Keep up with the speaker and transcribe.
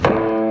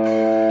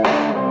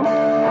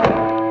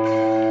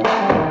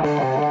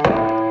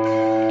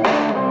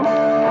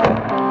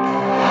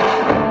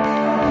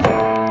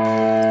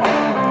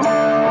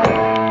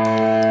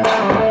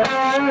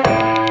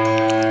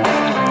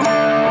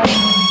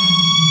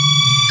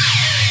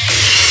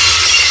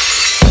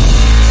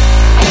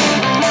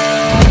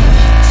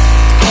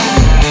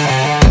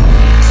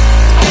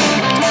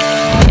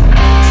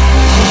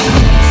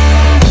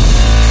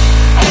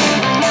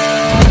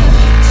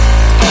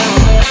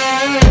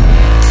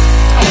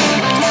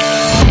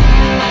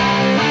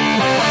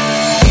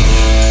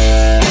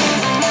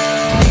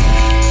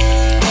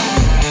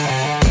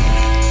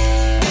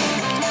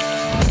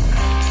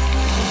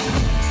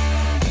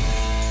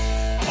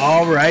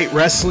right,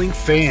 wrestling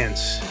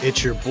fans,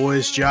 it's your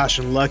boys Josh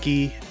and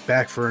Lucky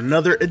back for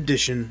another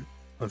edition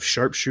of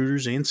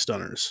Sharpshooters and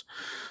Stunners.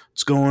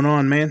 What's going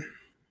on, man?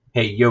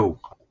 Hey, yo.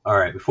 All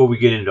right, before we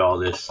get into all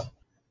this,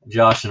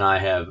 Josh and I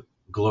have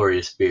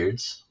glorious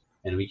beards,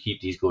 and we keep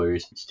these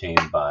glorious beards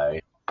tamed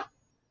by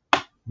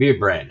Beard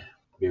Brand.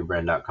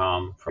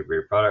 BeardBrand.com for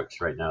beard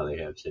products. Right now they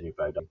have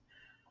 $75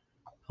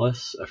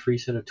 plus a free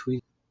set of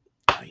tweezers.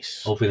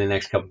 Nice. Hopefully in the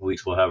next couple of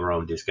weeks we'll have our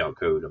own discount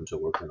code. I'm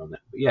still working on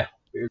that. But yeah,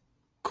 beard.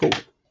 Cool.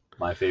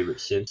 My favorite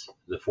since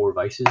the 4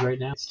 vices right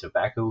now. It's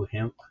tobacco,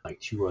 hemp,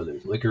 like 2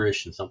 others,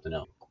 licorice, and something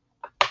else.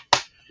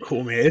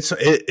 Cool, man.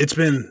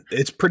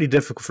 It's pretty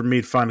difficult for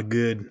me to find a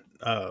good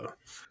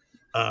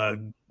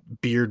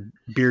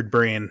beard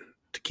brand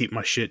to keep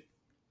my shit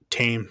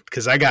tamed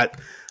because I got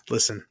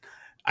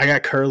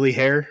curly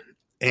hair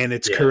and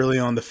it's curly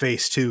on the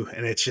face too,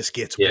 and it just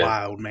gets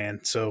wild, man.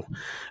 So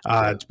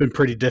it's been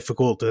pretty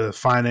difficult to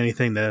find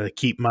anything to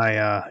keep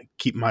my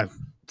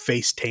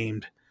face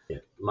tamed.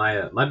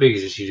 Yeah, my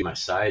biggest issue is my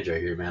sides right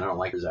here, man. I don't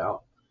like those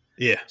out.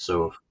 Yeah.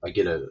 So I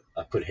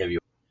put heavy,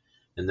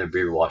 and their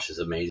beard wash is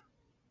amazing.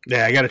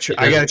 Yeah, I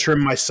gotta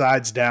trim my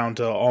sides down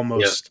to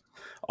almost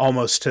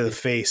to the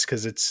face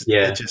because it just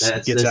gets out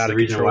of control. That's the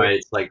reason why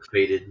it's like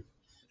faded.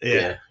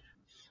 Yeah.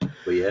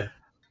 But yeah,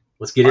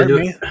 let's get into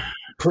it.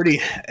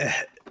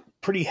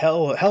 Pretty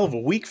hell of a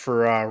week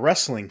for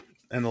wrestling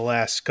in the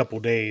last couple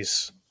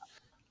days.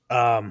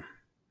 We'll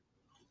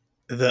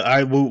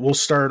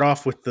start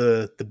off with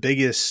the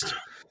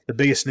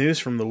biggest news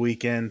from the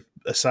weekend,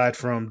 aside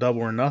from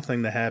Double or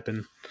Nothing that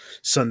happened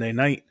Sunday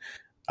night.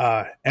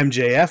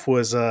 MJF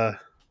was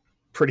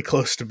pretty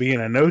close to being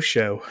a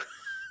no-show.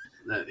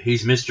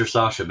 He's Mr.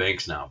 Sasha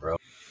Banks now, bro.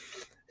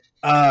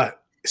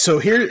 So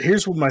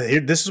here's what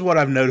this is what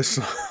I've noticed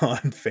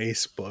on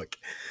Facebook,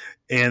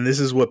 and this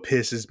is what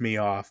pisses me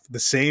off. The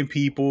same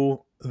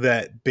people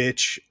that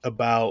bitch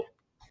about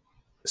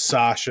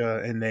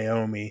Sasha and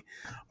Naomi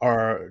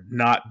are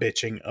not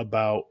bitching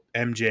about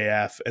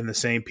MJF, and the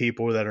same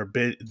people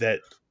that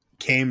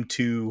came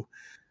to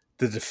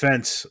the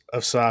defense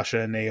of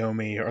Sasha and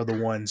Naomi are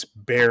the ones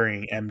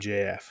burying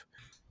MJF.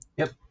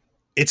 Yep.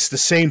 It's the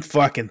same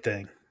fucking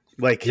thing.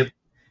 Like,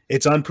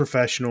 It's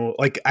unprofessional.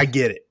 Like, I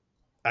get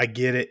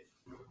it.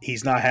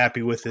 He's not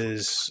happy with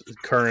his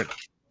current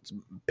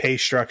pay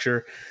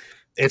structure.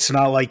 It's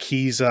not like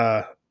he's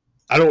I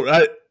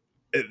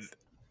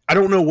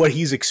don't know what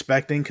he's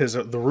expecting, because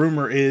the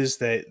rumor is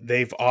that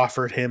they've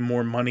offered him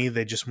more money.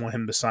 They just want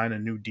him to sign a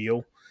new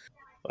deal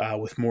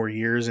with more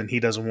years, and he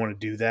doesn't want to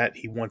do that.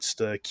 He wants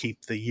to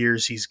keep the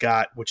years he's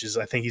got, which is,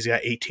 I think he's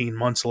got 18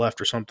 months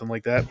left or something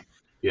like that.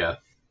 Yeah.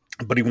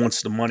 But he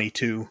wants the money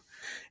too.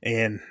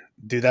 And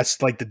dude,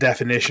 that's like the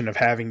definition of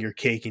having your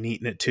cake and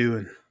eating it too.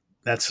 And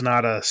that's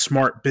not a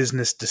smart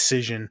business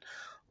decision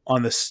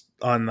on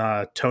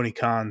Tony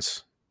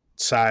Khan's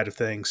side of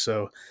things.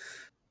 So,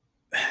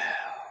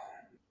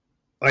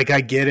 like,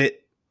 I get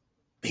it.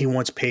 He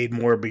wants paid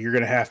more, but you're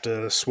going to have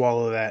to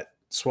swallow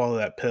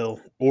that pill,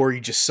 or you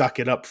just suck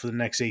it up for the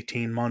next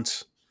 18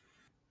 months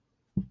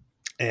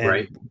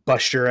and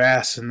bust your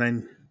ass, and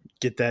then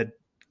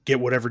get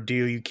whatever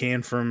deal you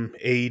can from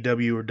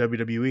AEW or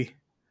WWE.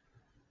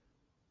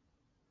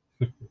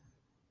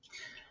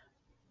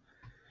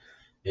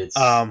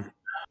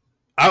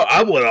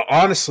 I would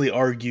honestly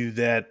argue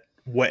that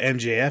what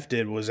MJF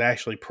did was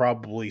actually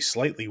probably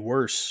slightly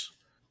worse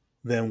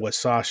than what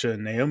Sasha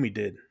and Naomi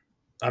did.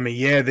 I mean,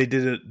 yeah, they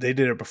did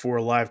it before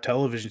a live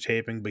television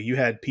taping, but you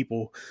had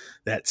people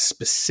that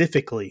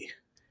specifically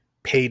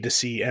paid to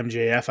see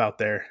MJF out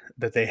there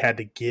that they had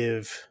to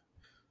give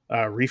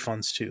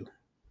refunds to.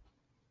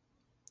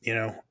 You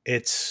know,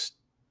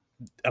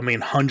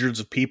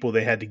 hundreds of people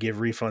they had to give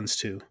refunds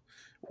to,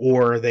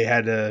 or they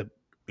had to,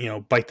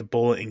 bite the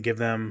bullet and give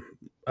them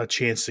a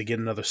chance to get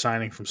another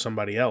signing from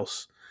somebody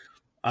else.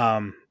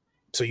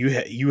 So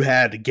you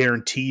had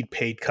guaranteed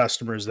paid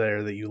customers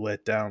there that you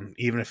let down,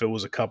 even if it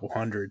was a couple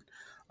hundred.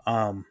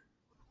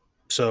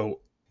 So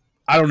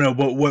I don't know,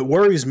 but what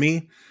worries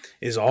me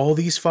is all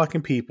these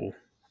fucking people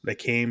that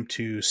came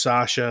to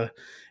Sasha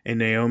and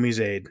Naomi's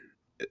aid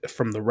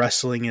from the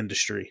wrestling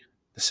industry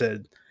that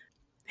said,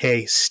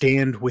 hey,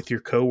 stand with your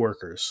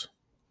coworkers.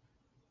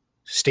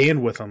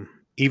 Stand with them,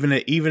 even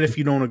if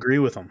you don't agree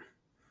with them.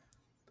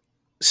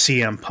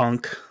 CM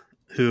Punk,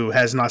 who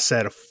has not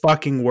said a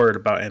fucking word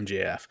about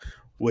MJF,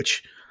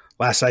 which,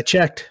 last I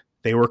checked,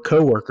 they were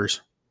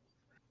coworkers.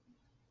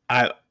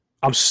 Man,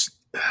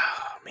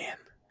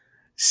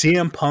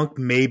 CM Punk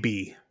may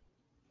be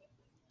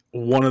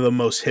one of the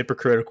most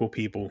hypocritical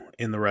people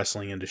in the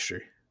wrestling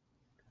industry.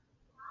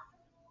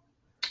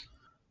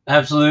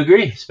 Absolutely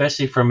agree,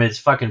 especially from his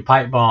fucking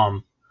pipe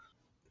bomb.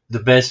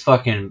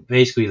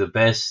 Basically the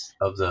best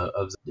of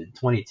the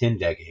 2010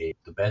 decade.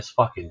 The best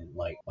fucking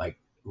like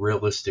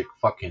realistic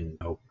fucking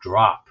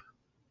drop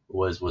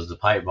was the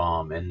pipe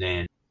bomb, and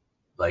then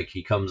like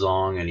he comes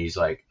on and he's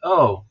like,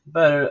 oh,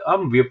 but I'm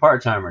gonna be a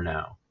part timer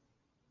now.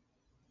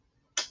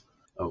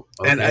 Oh,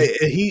 And okay.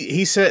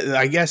 he said,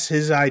 I guess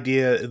his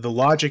idea, the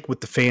logic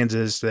with the fans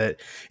is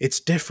that it's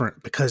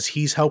different because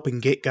he's helping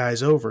get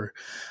guys over.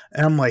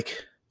 And I'm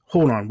like,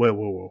 hold on,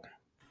 whoa.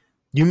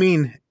 You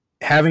mean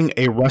having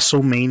a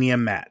WrestleMania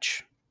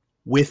match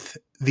with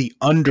The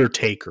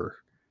Undertaker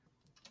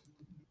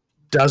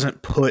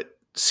doesn't put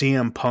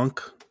CM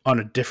Punk on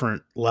a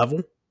different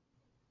level?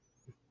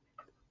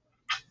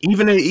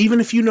 Even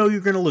if you know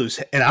you're going to lose.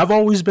 And I've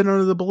always been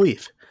under the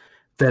belief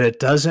that it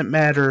doesn't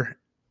matter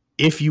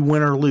if you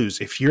win or lose.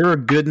 If you're a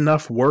good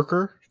enough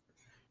worker,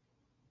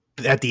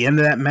 at the end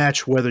of that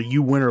match, whether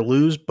you win or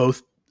lose,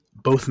 both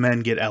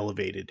men get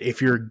elevated.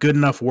 If you're a good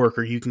enough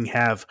worker, you can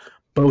have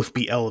both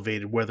be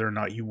elevated, whether or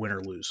not you win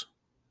or lose.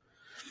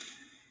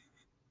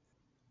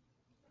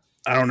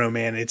 I don't know,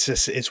 man.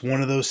 It's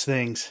one of those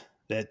things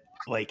that,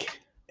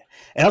 like,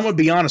 and I'm gonna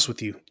be honest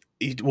with you.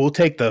 We'll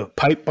take the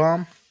pipe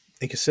bomb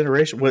in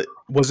consideration. What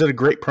was it? A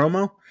great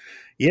promo?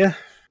 Yeah,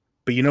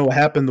 but you know what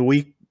happened the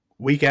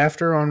week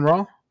after on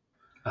Raw?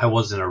 I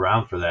wasn't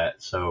around for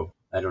that, so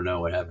I don't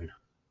know what happened.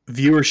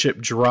 Viewership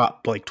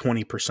dropped like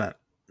 20%.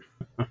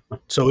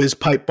 So his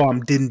pipe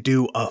bomb didn't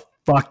do a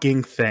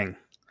fucking thing.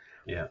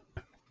 Yeah.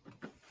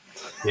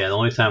 Yeah,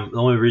 the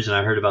only reason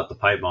I heard about the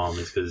pipe bomb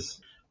is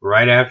because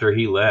right after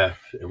he left,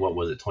 what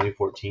was it,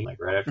 2014? Like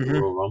right after the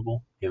Royal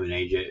Rumble, him and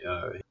AJ,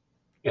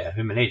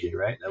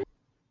 right?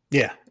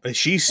 Yeah,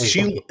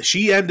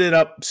 she ended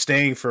up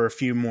staying for a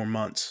few more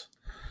months.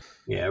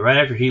 Yeah, right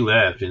after he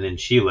left, and then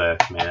she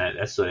left. Man,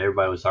 that's what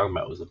everybody was talking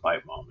about was the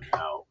pipe bomb and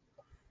how.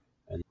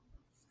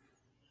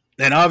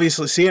 And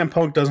obviously, CM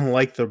Punk doesn't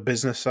like the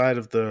business side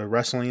of the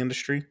wrestling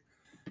industry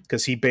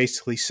because he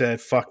basically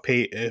said fuck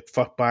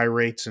buy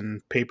rates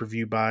and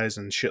pay-per-view buys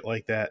and shit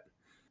like that.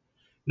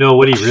 No,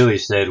 what he really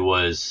said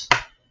was,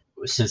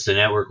 since the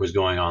network was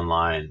going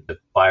online, the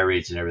buy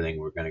rates and everything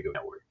were going to go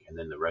network, and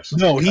then the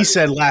wrestling. No, he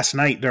said last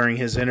night during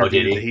his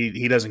interview that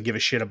he doesn't give a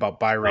shit about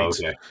buy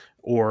rates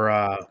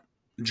or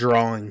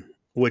drawing,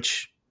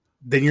 which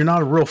then you're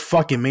not a real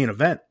fucking main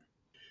event.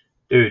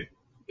 Dude.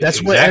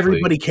 That's what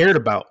everybody cared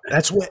about.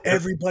 That's what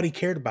everybody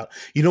cared about.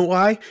 You know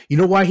why? You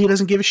know why he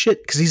doesn't give a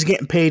shit? Because he's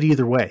getting paid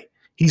either way.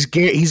 He's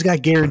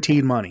got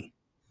guaranteed money.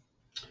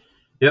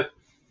 Yep.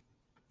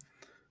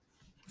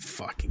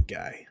 Fucking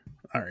guy.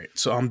 All right,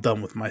 so I'm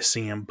done with my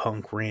CM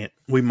Punk rant.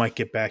 We might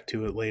get back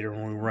to it later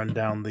when we run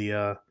down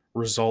the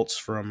results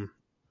from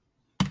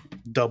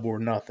Double or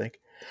Nothing.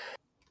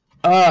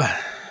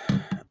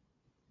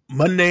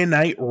 Monday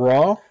Night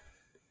Raw.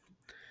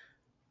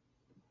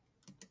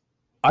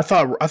 I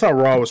thought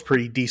Raw was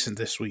pretty decent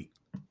this week.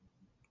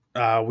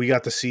 We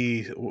got to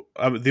see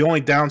the only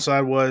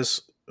downside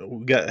was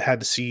had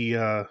to see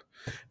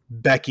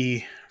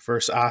Becky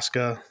versus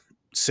Asuka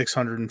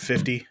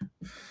 650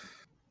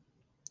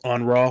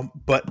 on Raw,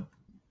 but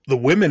the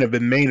women have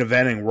been main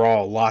eventing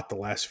Raw a lot the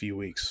last few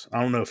weeks.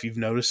 I don't know if you've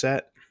noticed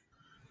that.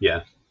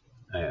 Yeah,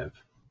 I have.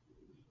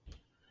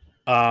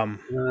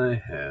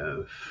 I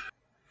have.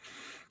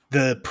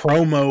 The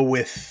promo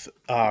with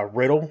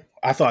Riddle.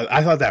 I thought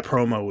that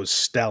promo was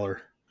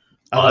stellar.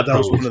 I thought that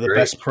was one of the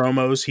best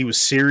promos. He was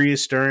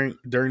serious during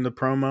the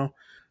promo.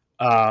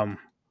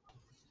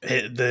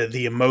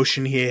 The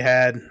emotion he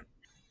had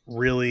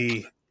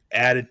really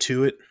added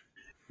to it.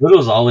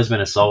 Riddle's always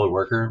been a solid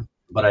worker,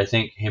 but I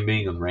think him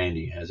being with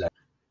Randy has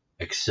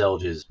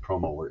excelled his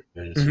promo work,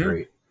 and it's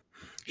great.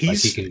 He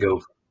can go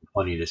from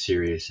funny to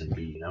serious and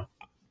be,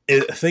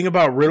 The thing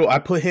about Riddle, I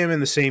put him in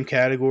the same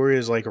category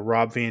as like a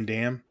Rob Van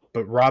Dam,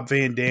 but Rob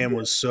Van Dam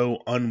was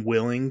so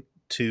unwilling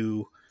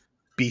to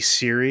be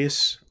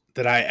serious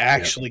that I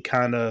actually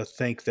kind of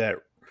think that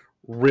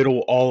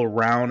Riddle all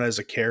around as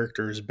a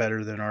character is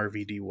better than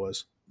RVD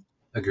was.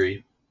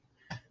 Agreed.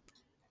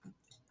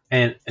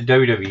 And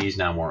WWE is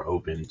now more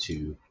open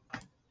to.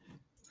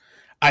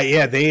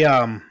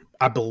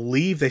 I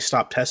believe they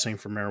stopped testing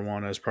for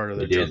marijuana as part of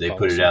their. They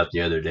put it out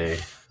the other day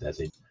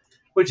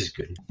which is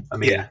good. I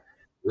mean,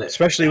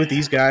 especially with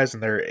these guys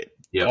and their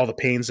all the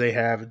pains they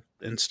have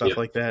and stuff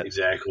like that.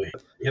 Exactly.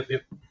 Yep.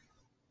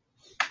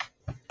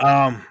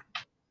 I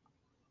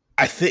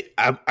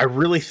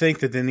really think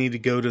that they need to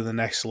go to the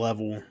next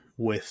level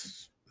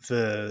with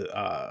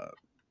the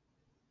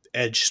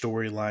Edge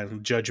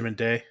storyline, Judgment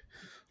Day.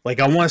 Like,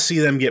 I want to see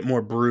them get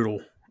more brutal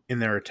in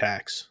their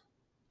attacks.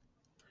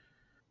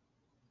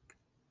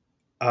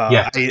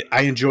 I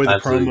enjoy the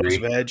promos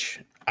of Edge.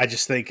 I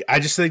just think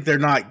they're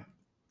not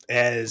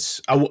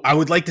as. I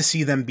would like to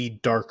see them be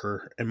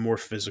darker and more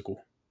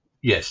physical.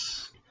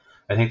 Yes.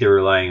 I think they're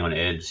relying on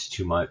Edge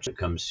too much when it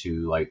comes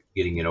to like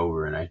getting it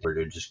over, and I think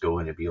to just go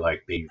in and be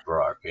like Baby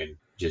Brock and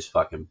just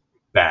fucking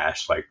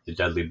bash like the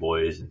Dudley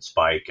Boys and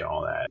Spike and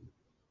all that.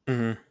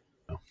 Mm-hmm.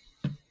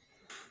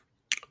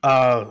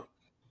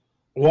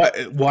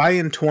 Why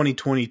in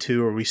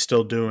 2022 are we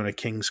still doing a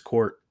King's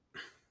Court?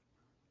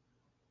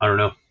 I don't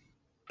know.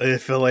 I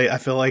feel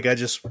like I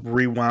just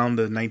rewound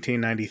to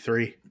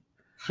 1993.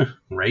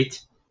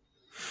 Right.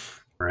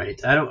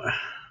 I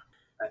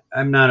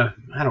don't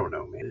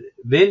know, man.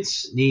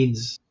 Vince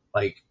needs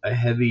like a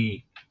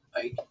heavy,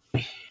 like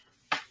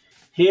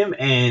him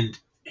and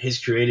his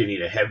creative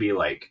need a heavy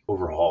like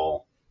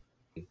overhaul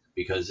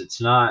because it's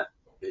not.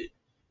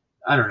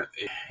 I don't know.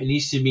 It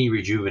needs to be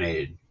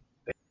rejuvenated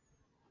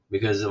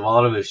because a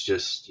lot of it's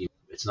just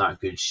it's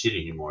not good shit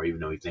anymore. Even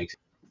though he thinks.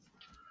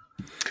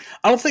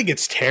 I don't think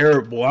it's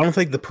terrible. I don't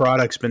think the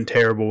product's been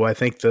terrible. I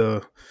think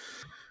the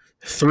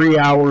 3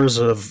 hours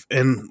of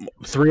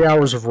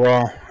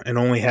Raw and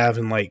only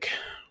having like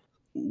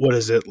what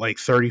is it, like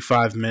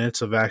 35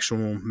 minutes of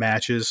actual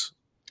matches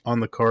on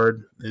the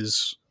card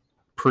is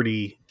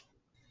pretty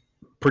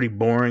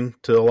boring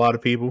to a lot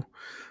of people.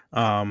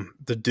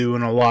 They're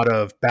doing a lot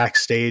of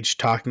backstage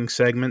talking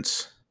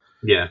segments.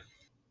 Yeah.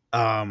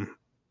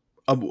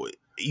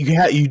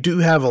 You do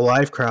have a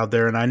live crowd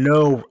there, and I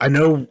know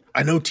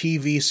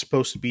TV is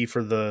supposed to be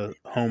for the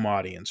home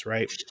audience,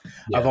 right?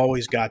 Yeah. I've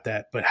always got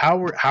that, but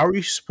how are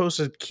you supposed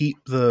to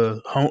keep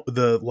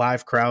the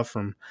live crowd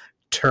from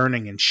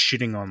turning and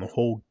shitting on the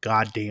whole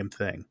goddamn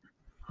thing?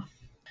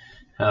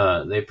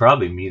 They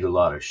probably mute a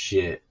lot of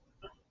shit.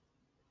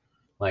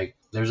 Like,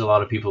 there's a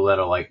lot of people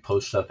that'll like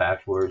post stuff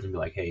afterwards and be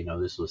like, "Hey,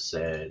 this was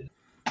said."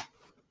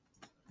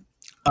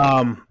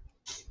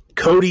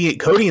 Cody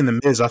and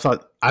the Miz,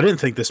 I didn't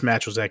think this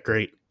match was that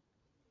great.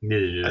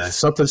 Neither did I.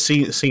 Something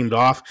seemed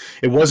off.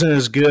 It wasn't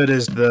as good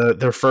as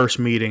their first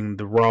meeting,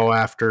 the Raw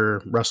after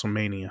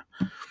WrestleMania.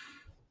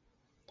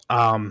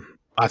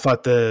 I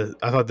thought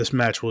this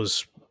match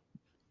was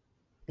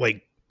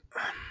like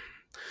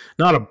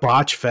not a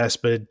botch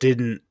fest, but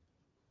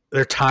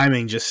their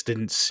timing just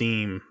didn't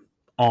seem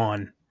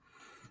on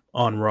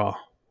Raw.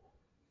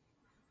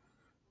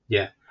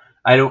 Yeah.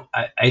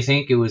 I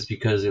think it was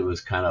because it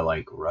was kind of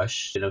like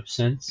rushed in a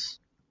sense.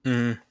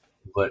 Mm.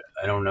 But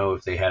I don't know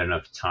if they had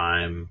enough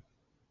time.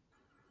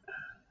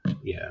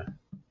 Yeah.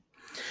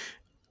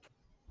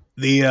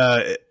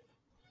 The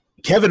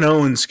Kevin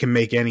Owens can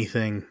make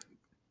anything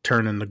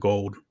turn into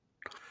gold.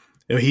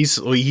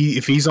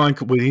 If he's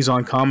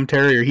on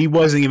commentary, or he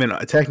wasn't even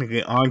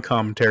technically on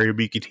commentary,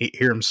 but you could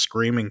hear him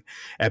screaming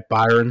at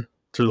Byron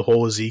through the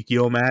whole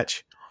Ezekiel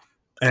match,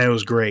 and it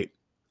was great.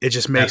 It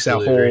just makes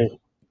that whole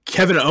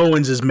Kevin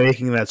Owens is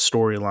making that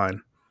storyline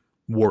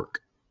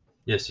work.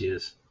 Yes, he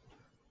is.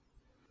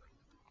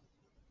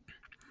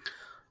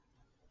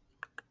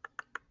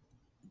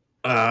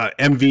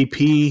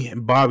 MVP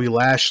and Bobby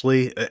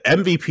Lashley.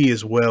 MVP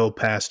is well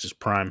past his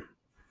prime.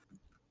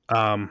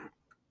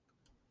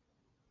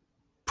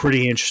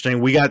 Pretty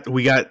interesting. We got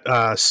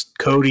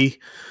Cody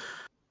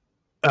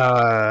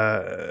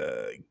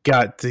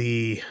got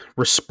the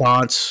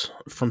response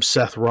from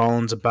Seth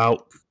Rollins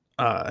about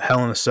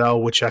Hell in a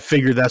Cell, which I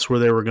figured that's where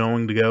they were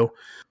going to go.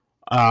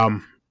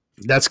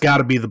 That's got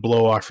to be the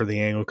blow off for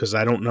the angle, because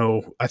I don't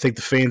know. I think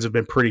the fans have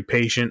been pretty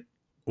patient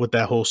with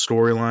that whole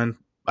storyline.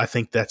 I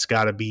think it's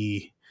got to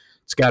be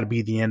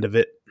the end of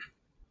it.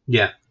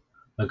 Yeah,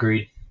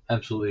 agreed.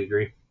 Absolutely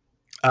agree.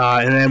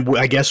 And then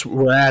I guess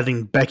we're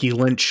adding Becky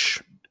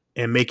Lynch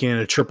and making it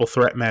a triple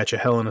threat match at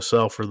Hell in a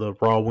Cell for the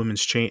Raw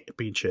Women's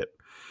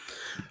Championship,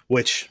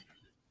 which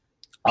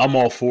I'm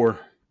all for.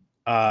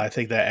 I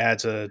think that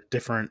adds a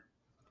different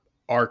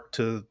arc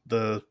to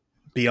the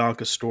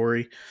Bianca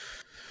story,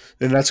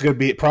 and that's going to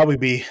be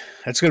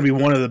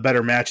one of the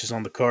better matches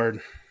on the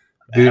card.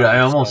 Dude, I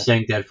almost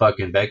think that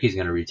fucking Becky's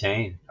going to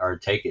retain or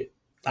take it.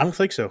 I don't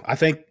think so. I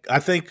think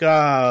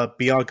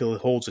Bianca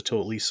holds it till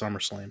at least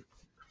SummerSlam.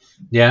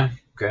 Yeah,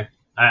 okay.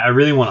 I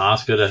really want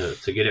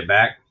Asuka to get it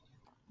back,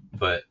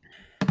 but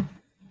I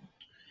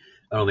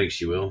don't think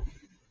she will.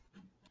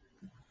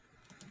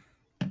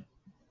 All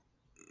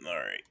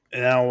right.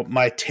 Now,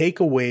 my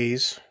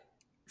takeaways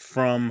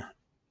from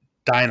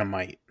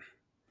Dynamite.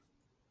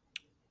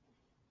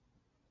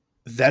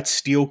 That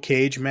steel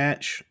cage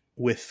match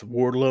with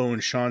Wardlow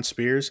and Shawn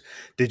Spears.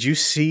 Did you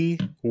see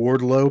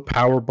Wardlow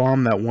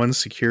powerbomb that one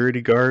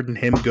security guard and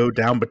him go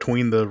down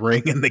between the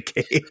ring and the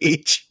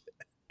cage?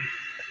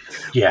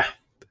 Yeah,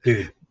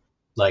 dude.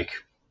 Like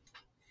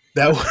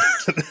that was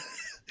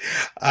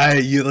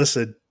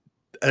listen,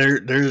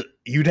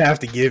 you'd have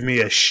to give me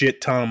a shit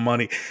ton of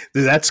money.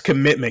 That's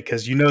commitment,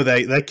 because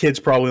that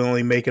kid's probably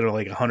only making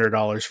like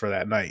 $100 for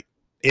that night,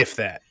 if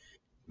that.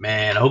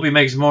 Man, I hope he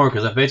makes more,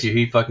 because I bet you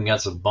he fucking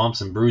got some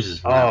bumps and bruises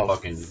from that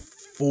fucking.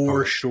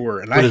 For sure.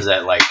 And what is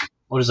that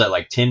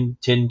like 10,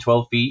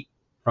 12 feet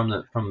from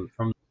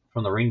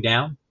the ring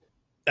down?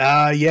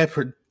 Yeah,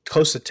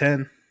 close to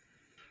 10.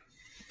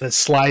 That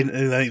slide,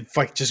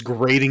 like just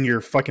grating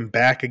your fucking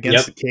back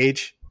against the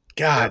cage.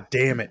 God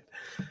damn it!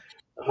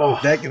 Oh,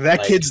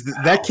 that kid's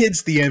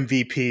the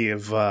MVP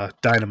of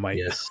Dynamite.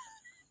 Yes.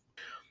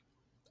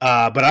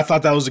 But I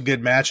thought that was a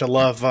good match. I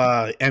love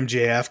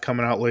MJF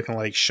coming out looking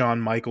like Shawn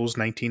Michaels,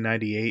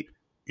 1998.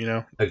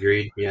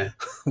 Agreed. Yeah.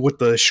 With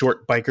the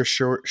short biker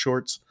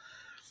shorts.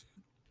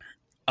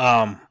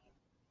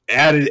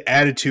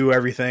 Added to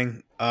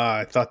everything.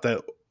 I thought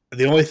that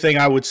the only thing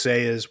I would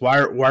say is why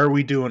are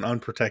we doing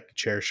unprotected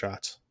chair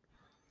shots?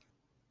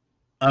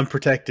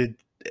 Unprotected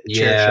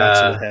chair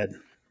shots to the head.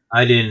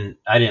 I didn't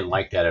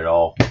like that at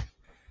all.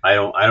 I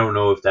don't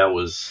know if that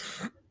was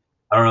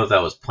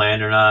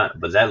planned or not,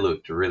 but that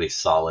looked really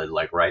solid,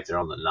 like right there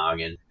on the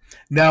noggin.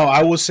 Now,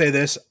 I will say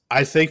this: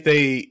 I think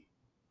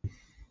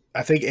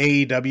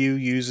AEW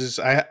uses.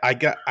 I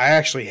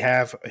actually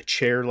have a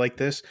chair like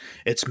this.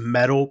 It's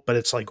metal, but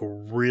it's like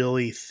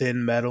really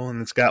thin metal,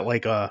 and it's got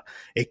like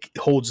it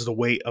holds the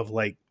weight of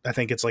like I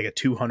think it's like a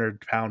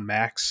 200-pound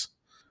max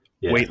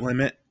Yeah, weight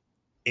limit,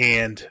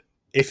 and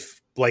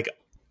if like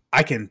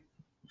I can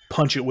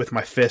punch it with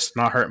my fist,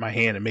 not hurt my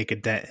hand, and make a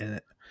dent in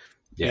it.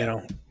 You yeah,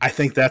 know, I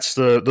think those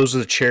are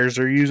the chairs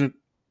they're using.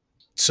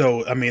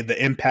 So I mean,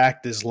 the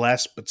impact is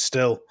less, but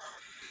still,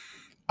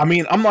 I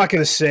mean, I'm not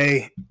going to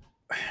say.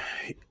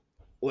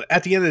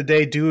 At the end of the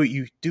day, do what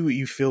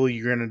you feel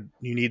you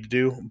need to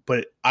do.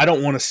 But I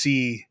don't want to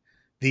see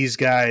these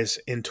guys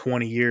in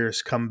 20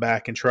 years come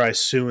back and try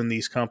suing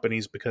these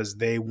companies because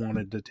they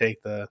wanted to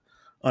take the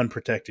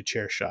unprotected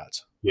chair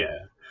shots.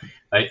 yeah.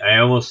 I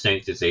almost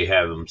think that they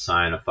have him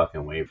sign a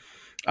fucking waiver.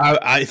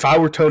 If I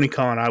were Tony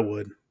Khan, I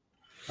would.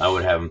 I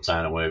would have him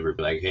sign a waiver,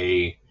 be like,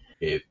 hey,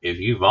 if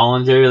you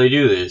voluntarily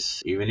do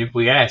this, even if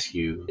we ask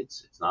you,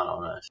 it's not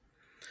on us.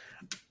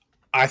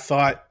 I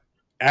thought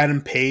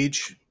Adam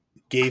Page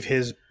gave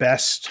his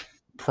best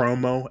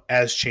promo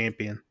as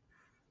champion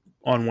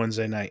on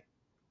Wednesday night.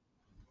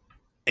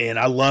 And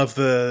I love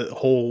the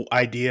whole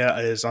idea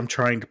is I'm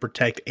trying to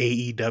protect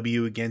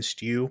AEW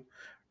against you,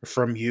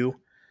 from you.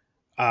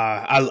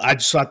 I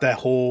just thought that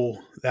whole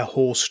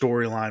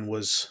storyline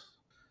was,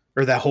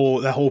 or that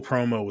whole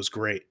promo was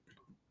great.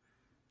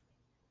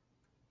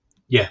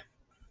 Yeah,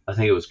 I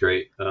think it was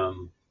great.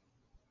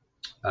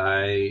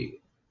 I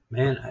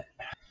man, I,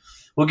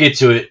 we'll get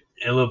to it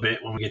in a little bit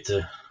when we get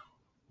to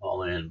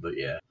All In, but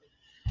yeah,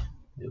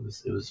 it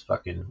was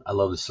fucking. I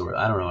love the story.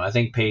 I don't know. I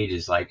think Paige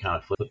is like kind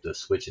of flipped the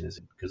switch in this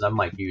because I'm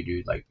like you,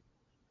 dude. Like,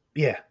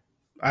 Yeah,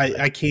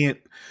 I can't,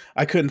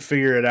 I couldn't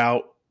figure it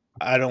out.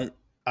 I don't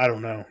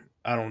know.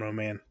 I don't know,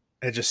 man.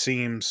 It just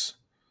seems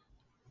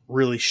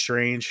really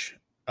strange.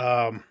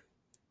 I'm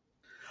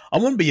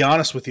gonna be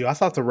honest with you. I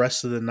thought the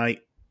rest of the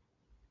night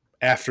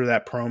after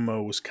that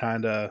promo was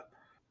kind of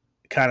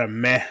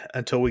meh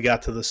until we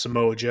got to the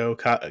Samoa Joe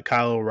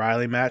Kyle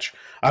O'Reilly match.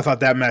 I thought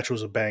that match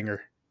was a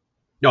banger.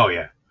 oh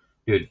yeah,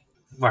 dude,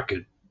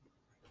 fucking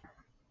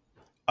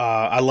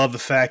I love the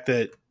fact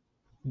that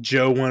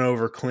Joe went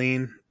over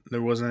clean.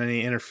 There wasn't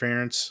any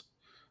interference.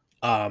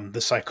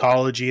 The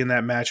psychology in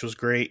that match was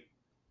great.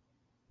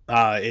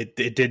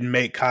 It didn't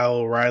make Kyle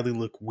O'Reilly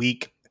look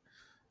weak.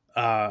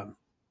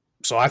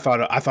 So I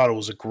thought it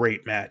was a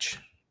great match.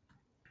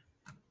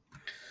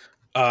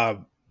 Uh,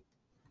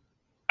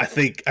 I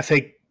think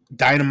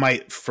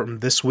Dynamite from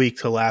this week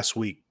to last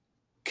week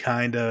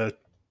kind of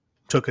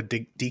took a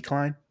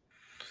decline.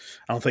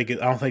 I don't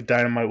think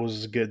Dynamite was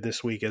as good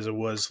this week as it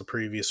was the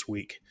previous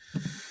week.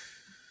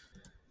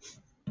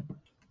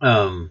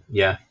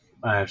 yeah,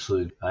 I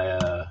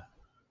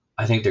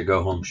think their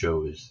go home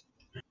show is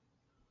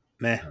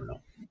Meh. I don't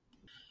know.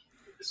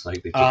 It's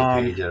like they took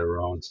a page out of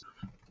Raw.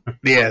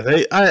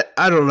 Yeah,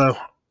 I don't know.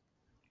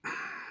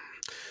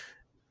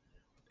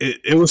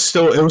 It was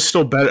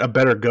still a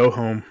better go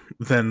home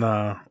than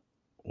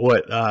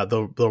what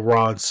the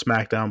Raw and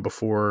SmackDown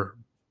before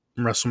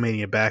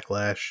WrestleMania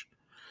Backlash.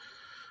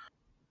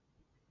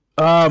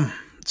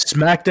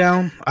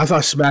 SmackDown, I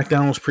thought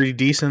SmackDown was pretty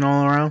decent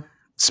all around.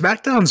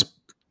 SmackDown's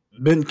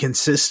been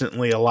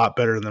consistently a lot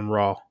better than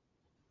Raw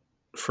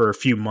for a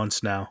few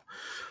months now,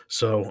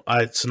 so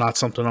it's not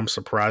something I'm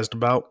surprised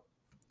about.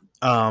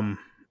 Um,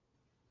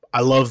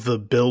 I love the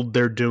build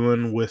they're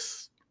doing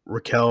with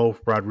Raquel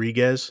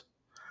Rodriguez.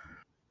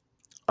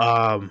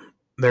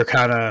 They're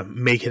kind of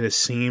making it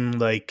seem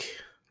like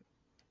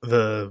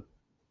the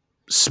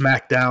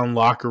SmackDown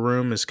locker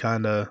room is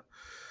kind of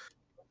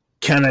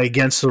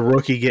against the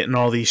rookie getting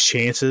all these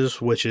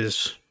chances, which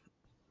is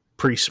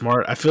pretty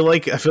smart. I feel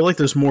like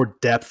there's more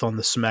depth on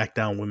the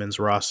SmackDown women's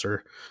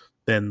roster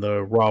than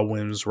the Raw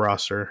women's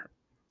roster.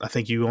 I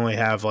think you only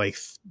have like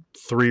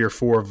 3 or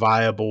 4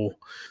 viable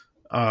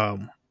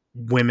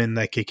women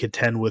that could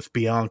contend with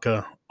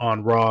Bianca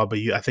on Raw, but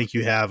I think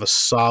you have a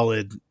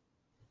solid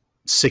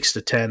 6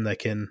 to 10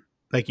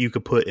 that you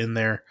could put in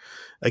there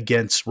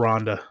against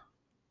Ronda.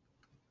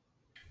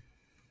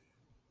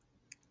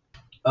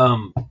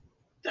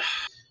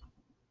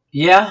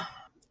 Yeah,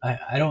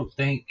 I don't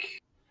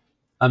think.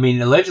 I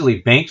mean, allegedly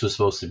Banks was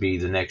supposed to be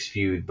the next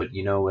feud, but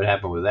you know what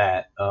happened with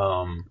that.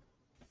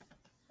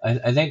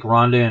 I think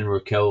Ronda and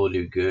Raquel will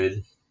do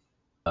good.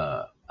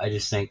 I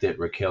just think that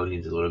Raquel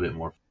needs a little bit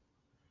more,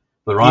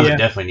 but Ronda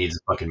definitely needs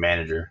a fucking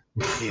manager.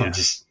 Yeah.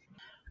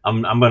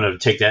 I'm gonna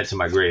take that to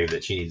my grave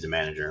that she needs a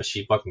manager.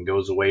 She fucking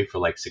goes away for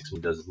like 6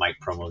 months, does mic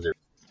promos.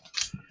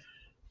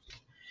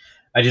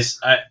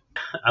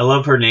 I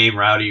love her name,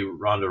 Rowdy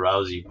Ronda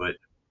Rousey, but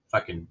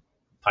fucking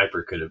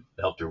Piper could have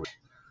helped her with.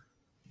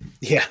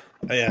 Yeah,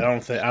 I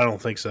don't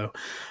think so.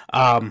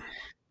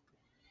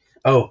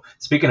 Oh,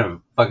 speaking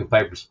of fucking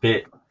Piper's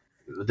Pit,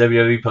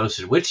 WWE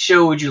posted, which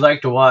show would you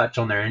like to watch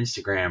on their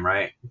Instagram,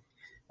 right?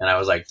 And I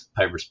was like,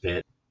 Piper's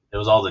Pit. It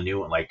was all the new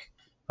one, like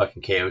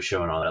fucking KO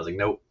show and all that. I was like,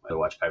 nope, I gotta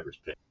watch Piper's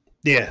Pit.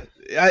 Yeah.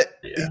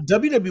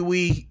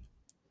 WWE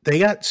they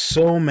got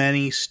so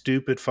many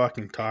stupid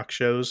fucking talk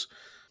shows,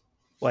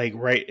 like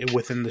right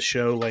within the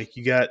show. Like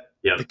you got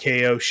Yep. the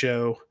KO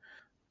show,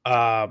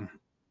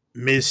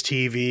 Ms.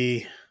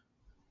 TV,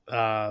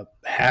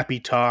 Happy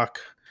Talk.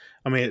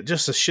 I mean,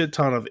 just a shit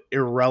ton of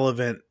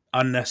irrelevant,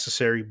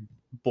 unnecessary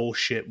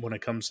bullshit when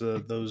it comes to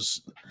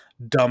those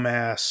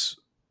dumbass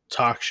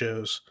talk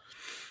shows.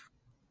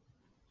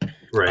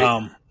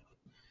 Right.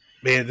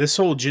 Man, this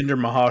whole Jinder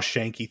Mahal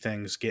Shanky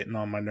thing's getting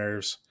on my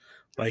nerves.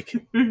 Like,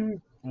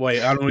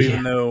 wait, I don't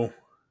even know.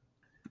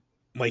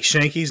 Like,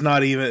 Shanky's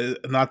not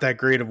that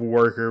great of a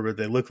worker, but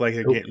they look like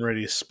they're getting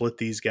ready to split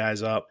these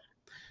guys up,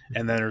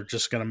 and then they're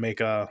just gonna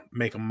make a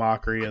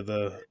mockery of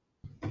the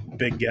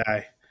big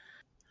guy.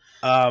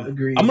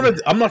 Agreed.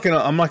 I'm not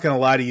gonna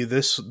lie to you.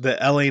 The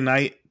LA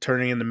Knight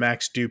turning into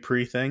Max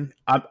Dupree thing.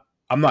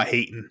 I'm not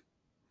hating.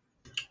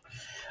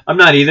 I'm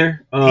not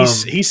either.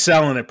 He's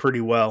selling it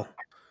pretty well.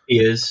 He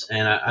is,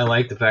 and I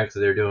like the fact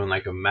that they're doing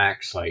like a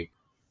Max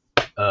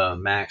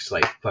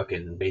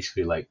fucking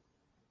basically like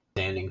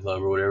standing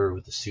club or whatever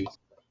with the suits.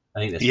 I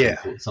think that's pretty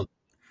cool.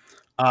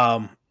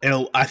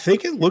 And I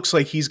think it looks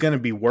like he's going to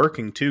be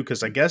working too,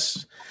 because I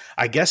guess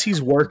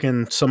he's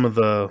working some of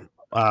the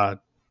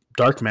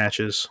dark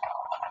matches.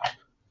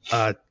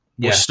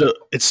 It's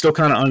still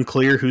kind of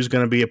unclear who's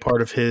going to be a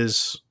part of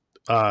his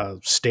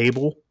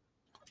stable.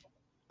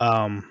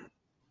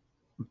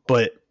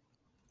 But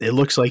it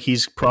looks like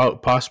he's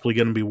possibly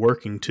going to be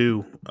working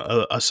too,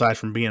 aside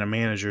from being a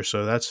manager.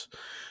 So that's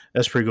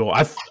pretty cool.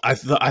 I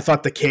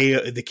thought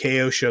the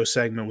KO show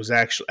segment was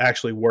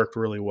actually worked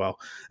really well.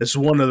 This is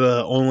one of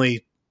the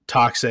only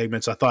talk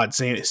segments. I thought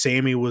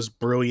Sammy was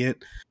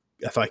brilliant.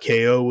 I thought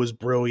KO was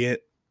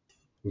brilliant.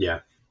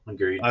 Yeah,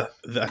 agreed. I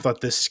thought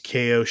this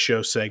KO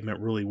show segment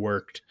really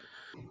worked.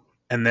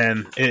 And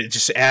then it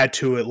just add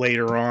to it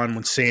later on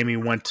when Sammy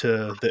went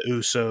to the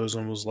Usos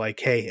and was like,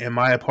 "Hey, am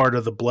I a part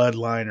of the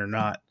bloodline or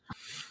not?"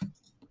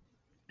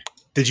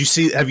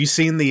 Have you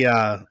seen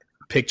the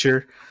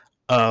picture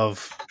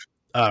of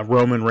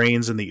Roman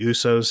Reigns and the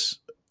Usos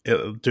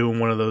doing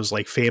one of those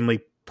like family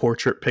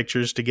portrait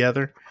pictures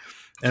together,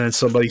 and then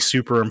somebody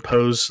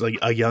superimposed like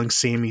a young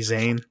Sami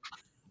Zayn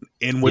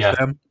in with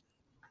them?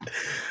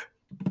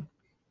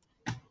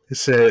 It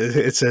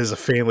says a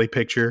family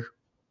picture.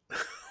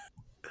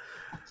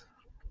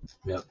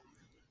 Yep.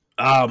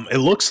 It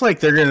looks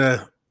like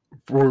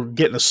we're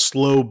getting a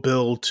slow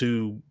build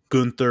to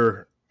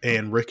Gunther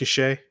and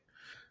Ricochet.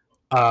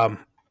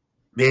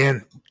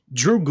 Man,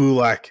 Drew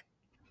Gulak,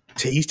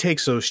 he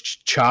takes those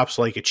chops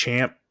like a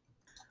champ.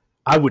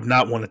 I would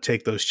not want to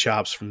take those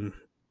chops from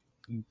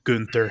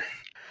Gunther,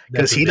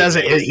 because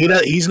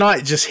he's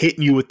not just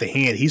hitting you with the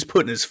hand. He's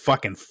putting his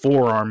fucking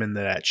forearm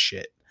into that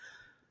shit.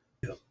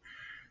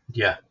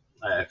 Yeah,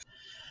 I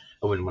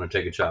wouldn't want to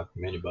take a chop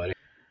from anybody.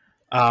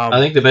 I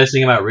think the best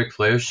thing about Ric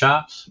Flair's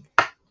chops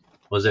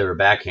was they were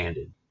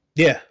backhanded.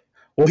 Yeah.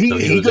 Well,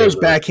 he goes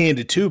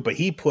backhanded too, but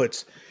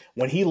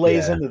when he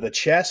lays into the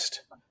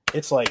chest,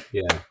 it's like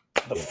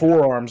the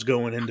forearm's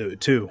going into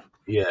it too.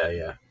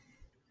 Yeah.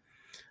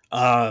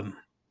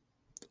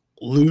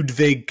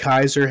 Ludwig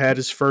Kaiser had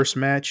his first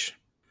match.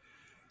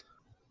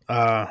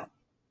 I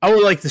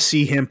would like to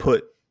see him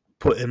put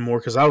in more,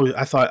 because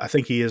I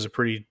think he is a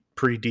pretty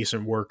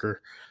decent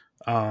worker.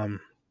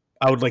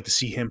 I would like to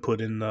see him put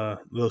in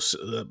those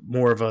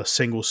more of a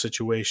single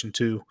situation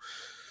too.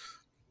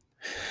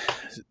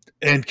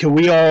 And can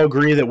we all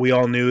agree that we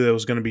all knew that it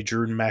was going to be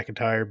Drew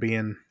McIntyre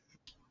being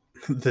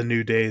the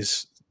New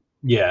Day's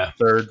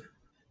third?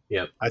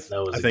 Yep. I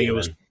think it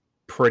was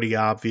pretty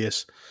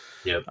obvious.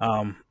 Yep.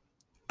 I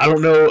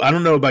don't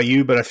know about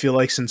you, but I feel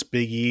like since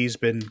Big E's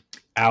been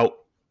out,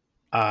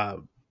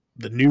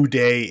 the New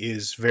Day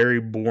is very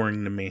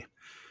boring to me.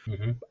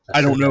 Mm-hmm.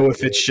 I don't know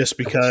if it's just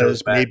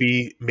because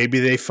maybe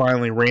they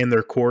finally ran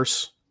their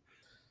course.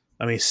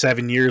 I mean,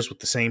 7 years with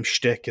the same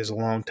shtick is a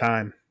long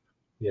time.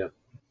 Yep.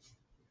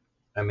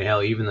 I mean,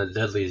 hell, even the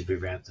Dudleys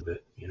revamped a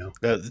bit, you know?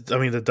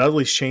 The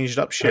Dudleys changed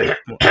up shit,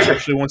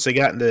 especially once they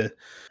got into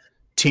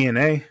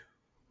TNA.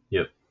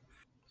 Yep.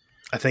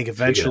 I think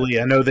eventually,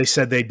 I know they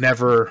said they'd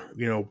never,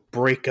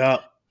 break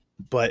up,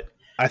 but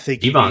I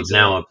think Devon's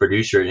now a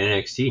producer at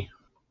NXT.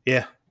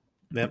 Yeah.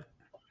 Yep.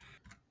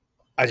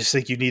 I just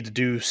think you need to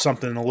do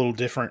something a little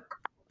different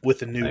with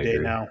the New Day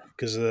now,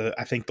 because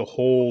I think the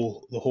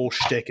whole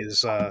shtick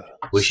is.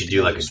 We should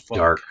do like a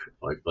dark.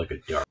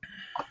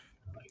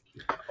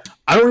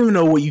 I don't even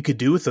know what you could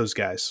do with those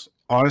guys.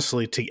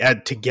 Honestly, to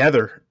add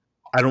together,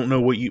 I don't know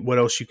what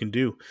else you can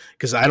do,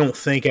 because I don't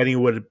think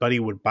anybody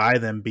would buy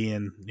them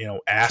being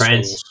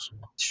assholes.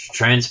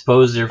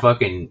 Transpose their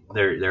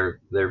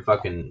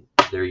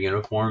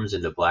uniforms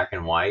into black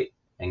and white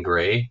and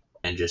gray,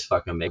 and just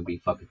fucking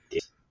be fucking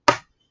dicks.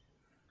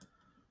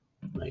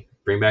 Like,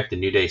 bring back the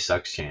New Day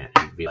sucks chant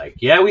and be like,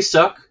 yeah, we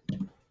suck.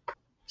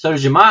 So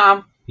does your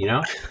mom,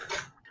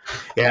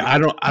 Yeah, I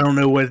don't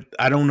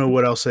know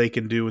what else they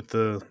can do with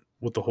the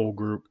whole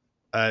group.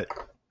 I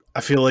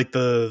feel like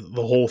the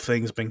whole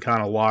thing's been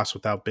kind of lost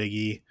without Big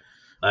E.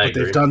 I but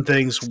agree. they've done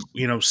things,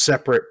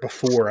 separate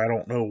before. I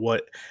don't know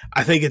what.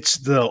 I think it's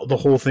the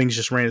whole thing's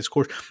just ran its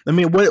course. I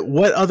mean,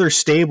 what other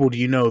stable do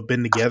you know have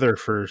been together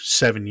for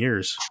 7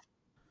 years?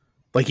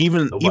 Like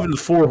even Nobody. the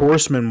Four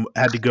Horsemen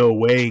had to go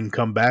away and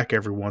come back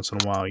every once in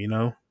a while.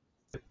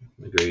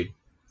 Agreed.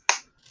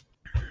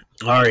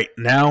 All right,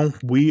 now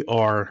we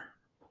are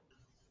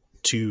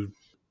to.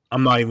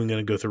 I'm not even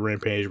going to go through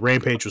Rampage.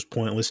 Rampage was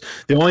pointless.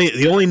 The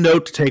only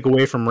note to take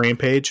away from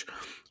Rampage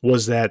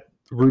was that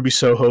Ruby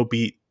Soho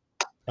beat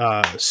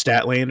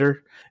Statlander,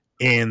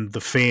 and the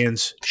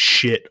fans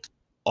shit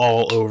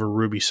all over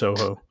Ruby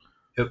Soho.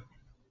 Yep.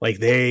 Like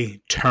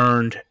they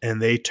turned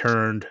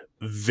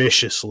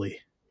viciously.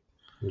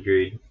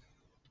 Agreed.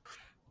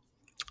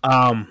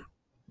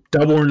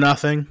 Double or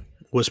Nothing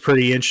was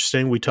pretty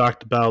interesting. We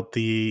talked about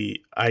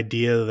the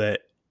idea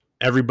that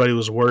everybody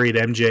was worried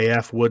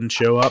MJF wouldn't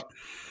show up.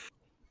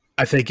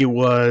 I think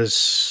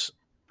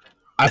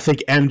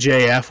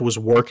MJF was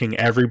working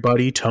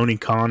everybody, Tony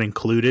Khan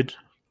included,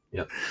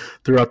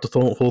 throughout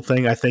the whole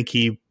thing. I think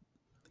he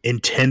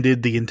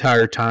intended the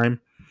entire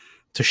time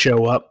to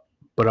show up,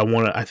 but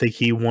I think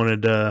he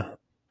wanted to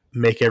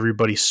make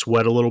everybody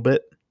sweat a little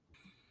bit.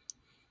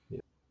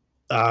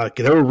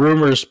 There were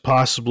rumors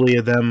possibly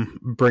of them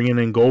bringing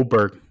in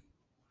Goldberg.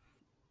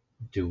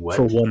 Do what?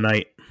 For one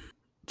night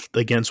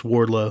against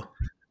Wardlow.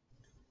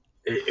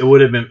 It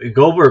would have been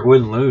Goldberg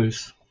wouldn't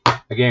lose.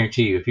 I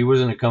guarantee you, if he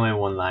wasn't to come in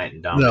one night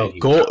and dominate,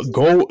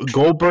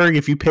 Goldberg.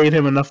 If you paid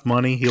him enough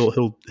money, he'll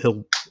do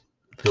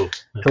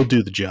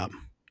the job.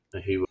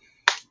 He would.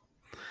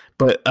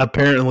 But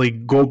apparently,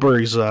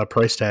 Goldberg's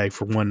price tag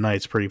for one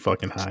night's pretty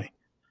fucking high.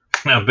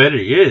 I bet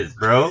he is,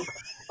 bro.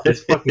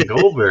 It's fucking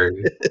Goldberg.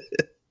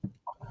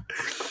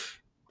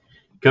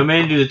 Come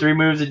in, do the 3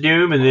 moves of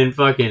doom, and then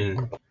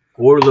fucking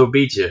Wardlow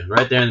beat you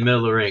right there in the middle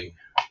of the ring.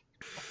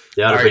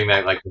 They ought to bring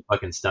back like the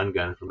fucking stun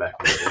gun from back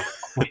in the day.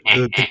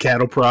 the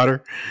cattle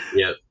prodder.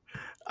 Yep.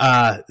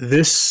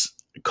 This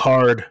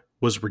card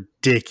was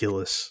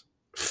ridiculous.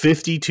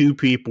 52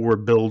 people were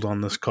billed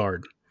on this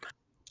card.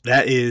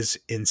 That is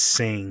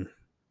insane.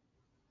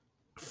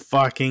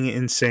 Fucking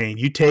insane.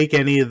 You take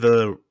any of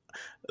the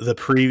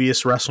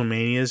previous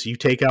WrestleManias, you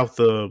take out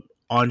the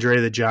Andre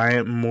the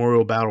Giant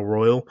Memorial Battle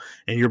Royal,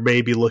 and you're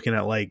maybe looking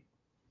at like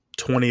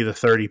 20 to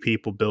 30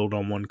 people billed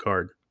on one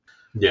card.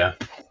 Yeah.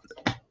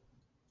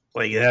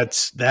 Like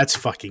that's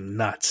fucking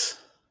nuts.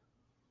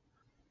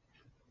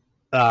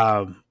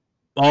 All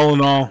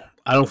in all,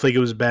 I don't think it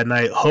was a bad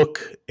night.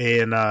 Hook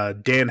and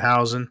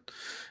Danhausen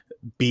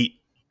beat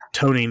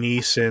Tony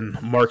Nese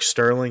and Mark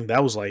Sterling.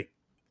 That was like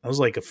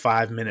a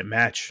 5-minute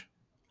match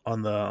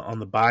on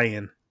the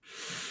buy-in.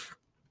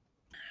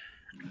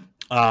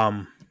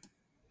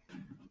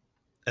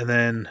 And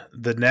then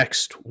the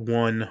next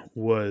one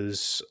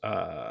was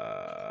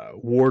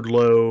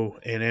Wardlow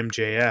and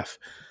MJF.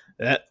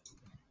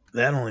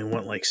 That only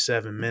went like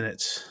 7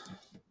 minutes.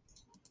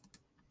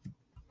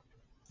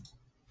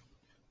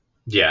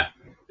 Yeah,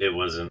 it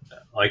wasn't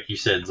like you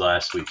said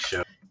last week's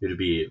show. It would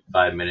be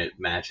 5-minute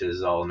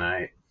matches all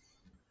night.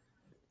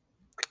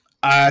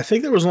 I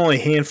think there was only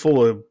a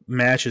handful of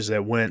matches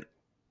that went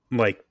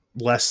like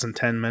less than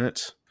 10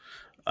 minutes.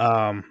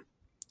 I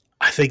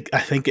think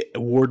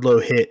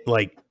Wardlow hit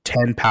like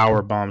 10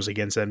 power bombs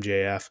against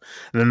MJF,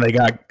 and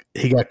then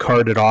he got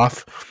carted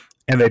off,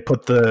 and they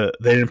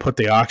didn't put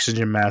the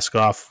oxygen mask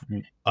off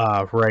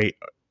right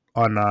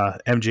on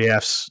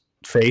MJF's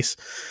face.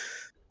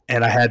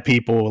 And I had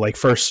people like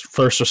first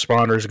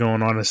responders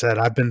going on and said,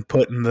 "I've been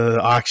putting the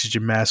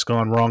oxygen mask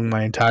on wrong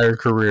my entire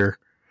career."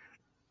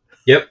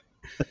 Yep.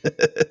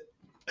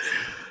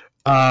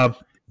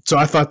 So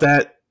I thought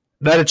that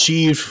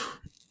achieved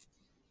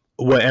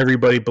what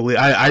everybody believed.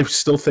 I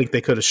still think they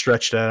could have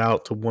stretched that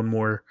out to one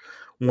more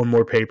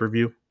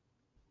pay-per-view,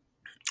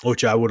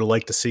 which I would have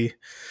liked to see.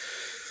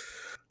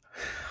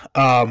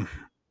 The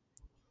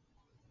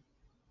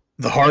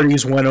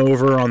Hardys went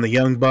over on the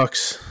Young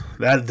Bucks.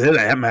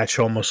 That match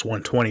almost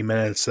won 20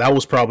 minutes. That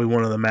was probably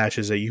one of the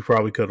matches that you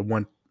probably could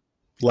have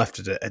left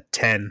it at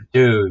 10.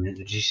 Dude,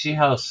 did you see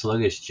how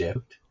sluggish Jeff?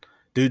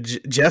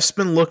 Dude, Jeff's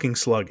been looking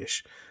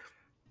sluggish.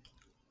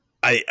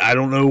 I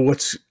don't know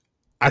what's.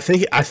 I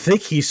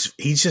think he's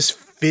just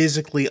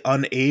physically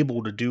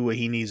unable to do what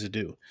he needs to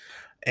do,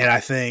 and I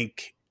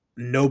think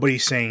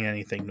nobody's saying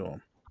anything to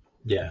him.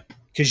 Yeah,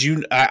 because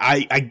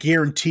I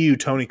guarantee you,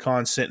 Tony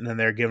Khan's sitting in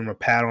there giving him a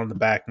pat on the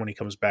back when he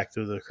comes back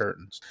through the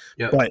curtains.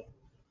 Yep. But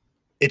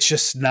it's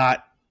just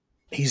not.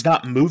 He's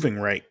not moving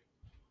right.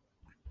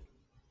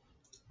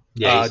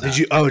 Yeah. Did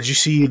you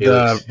see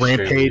the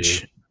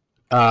Rampage?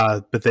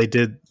 But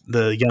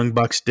the Young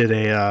Bucks did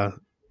a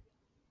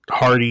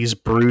Hardy's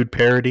Brood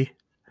parody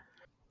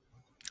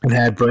and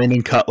had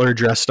Brandon Cutler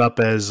dressed up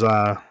as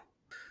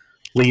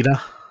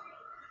Lita.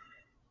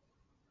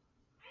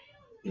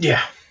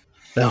 Yeah.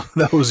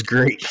 That was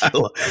great.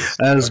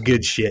 That was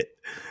good shit.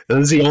 That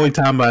was the only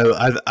time I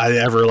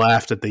ever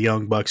laughed at the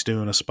Young Bucks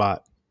doing a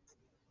spot.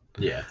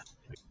 Yeah.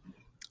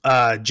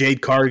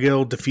 Jade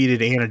Cargill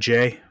defeated Anna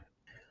Jay.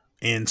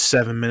 in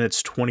 7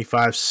 minutes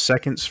 25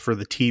 seconds for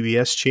the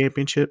TBS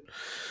championship.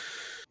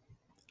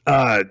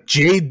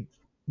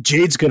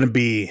 Jade's going to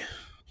be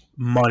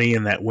money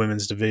in that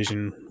women's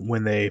division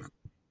when they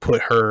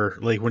put her,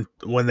 like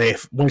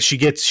when she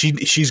gets,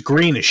 she's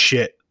green as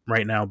shit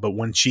right now, but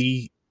when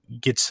she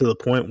gets to the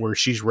point where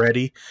she's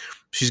ready,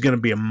 she's going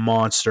to be a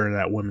monster in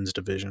that women's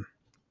division.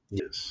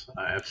 Yes,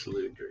 I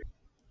absolutely agree.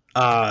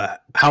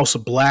 House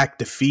of Black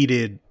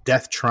defeated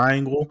Death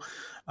Triangle.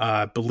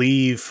 I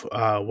believe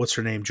what's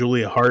her name,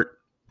 Julia Hart,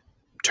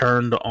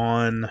 turned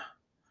on,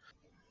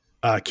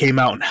 came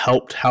out and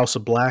helped House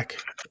of Black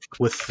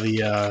with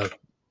the I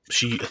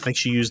think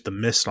she used the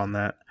mist on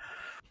that.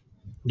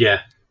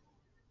 Yeah,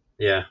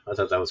 I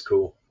thought that was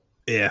cool.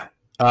 Yeah.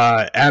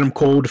 Adam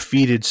Cole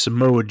defeated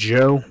Samoa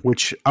Joe,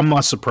 which I'm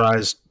not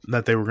surprised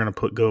that they were going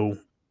to go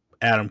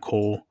Adam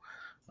Cole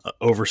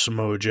over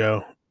Samoa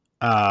Joe.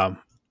 I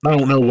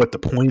don't know what the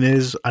point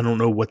is. I don't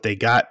know what they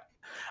got.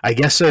 I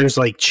guess there's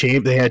like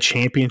they had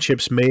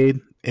championships made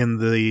in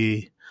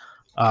the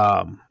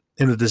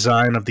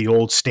design of the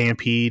old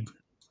Stampede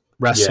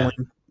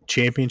Wrestling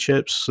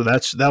championships. So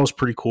that was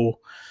pretty cool.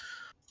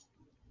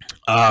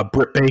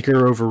 Britt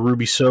Baker over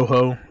Ruby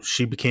Soho.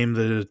 She became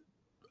the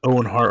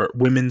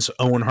Women's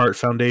Owen Hart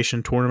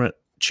Foundation tournament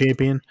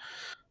champion.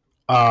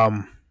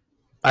 Other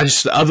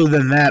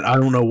than that, I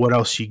don't know what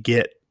else you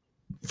get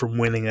from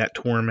winning that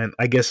tournament.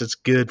 I guess it's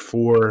good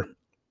to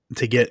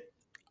get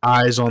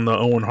eyes on the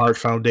Owen Hart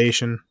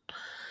Foundation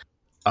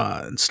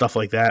and stuff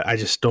like that. I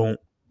don't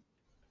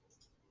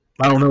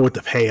know what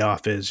the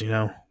payoff is,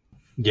 Yeah.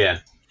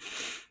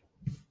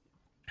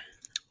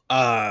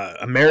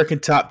 American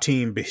Top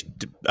Team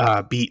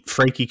beat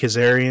Frankie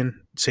Kazarian,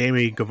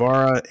 Sammy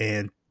Guevara,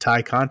 and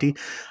Ty Conti.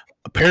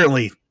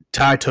 Apparently,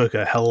 Ty took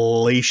a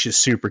hellacious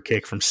super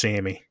kick from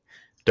Sammy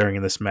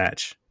during this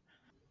match,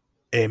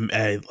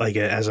 like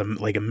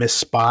a missed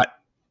spot.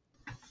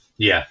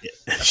 Yeah,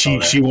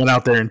 she went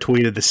out there and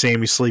tweeted the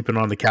Sammy sleeping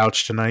on the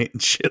couch tonight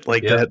and shit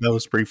like that. That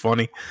was pretty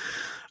funny.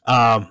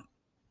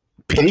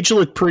 Paige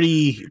looked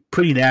pretty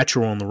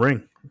natural in the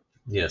ring.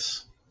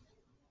 Yes.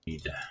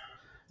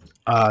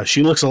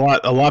 She looks a lot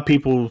of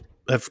people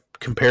have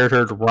compared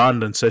her to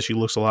Ronda and says she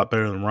looks a lot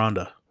better than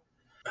Ronda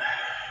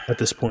at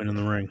this point in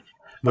the ring.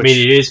 I mean,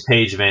 it is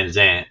Paige Van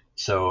Zant,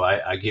 so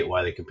I get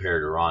why they compare her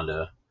to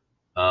Ronda.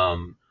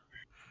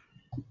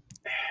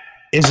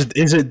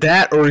 Is it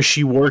that, or is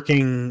she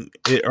working?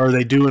 Are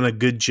they doing a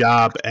good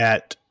job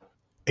at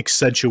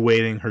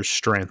accentuating her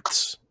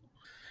strengths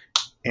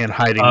and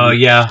hiding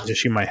weaknesses that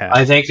she might have?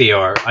 I think they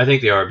are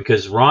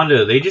because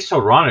Ronda. They just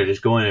told Ronda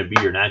just go in and be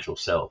your natural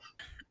self.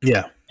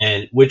 Yeah,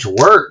 and which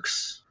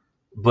works,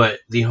 but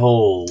the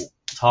whole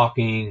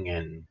talking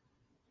and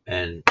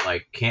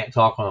like can't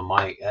talk on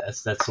a mic.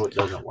 That's what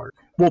doesn't work.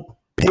 Well,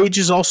 Paige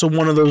is also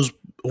one of those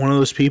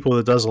people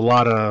that does a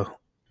lot of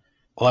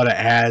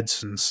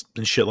ads and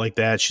shit like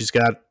that. She's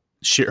got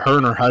her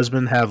and her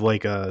husband have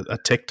like a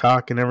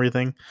TikTok and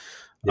everything.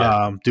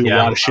 Yeah. Do a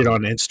lot of shit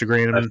on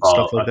Instagram and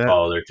stuff like that. I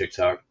follow their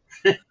TikTok.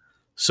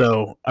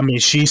 So, I mean,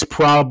 she's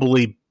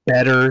probably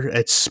better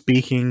at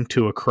speaking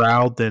to a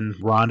crowd than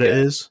Ronda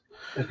is.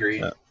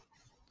 Agreed.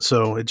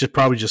 So it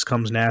probably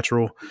comes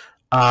natural.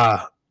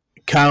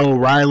 Kyle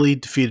O'Reilly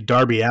defeated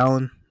Darby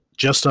Allin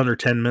just under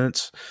 10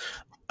 minutes.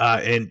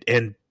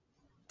 And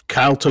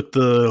Kyle took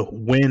the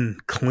win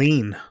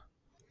clean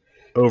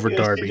over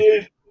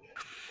Darby.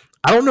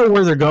 I don't know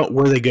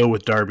where they go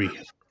with Darby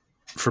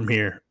from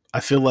here. I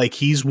feel like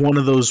he's one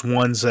of those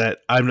ones that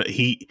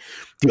the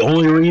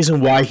only reason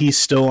why he's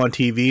still on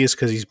TV is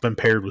because he's been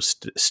paired with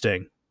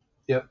Sting.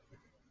 Yep.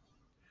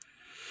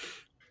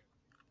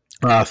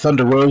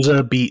 Thunder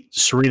Rosa beat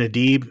Serena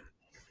Deeb.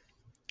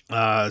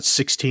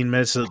 16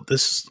 minutes.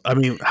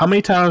 How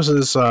many times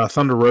has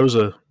Thunder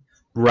Rosa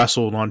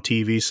wrestled on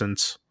TV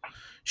since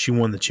she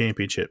won the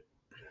championship?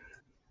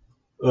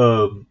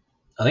 I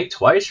think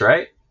twice,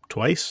 right?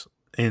 Twice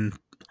in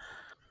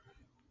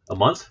a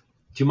month,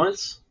 2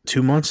 months.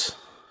 2 months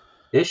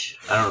ish.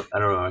 I don't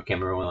know. I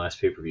can't remember when the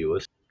last pay-per-view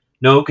was.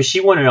 No, because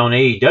she won it on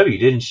AEW,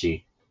 didn't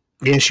she?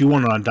 Yeah, she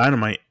won it on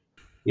Dynamite.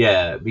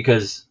 Yeah,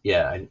 because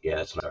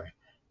that's what I'm sorry.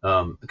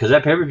 Because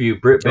that pay-per-view,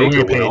 Britt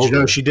Baker went over.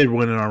 No, she did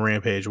win it on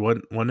Rampage,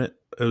 wasn't it?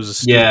 It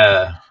was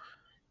a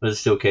but it's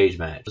still a cage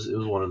match. It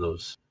was one of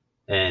those,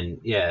 and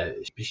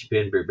she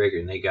pinned Britt Baker,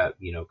 and they got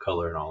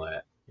color and all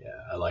that. Yeah,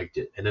 I liked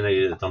it, and then they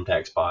did a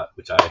thumbtack spot,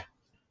 which I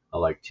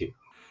liked too.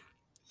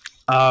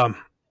 Man,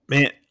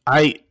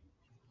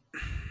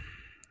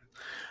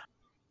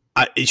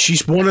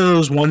 she's one of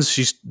those ones.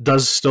 She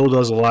still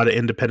does a lot of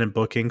independent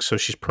booking, so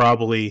she's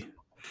probably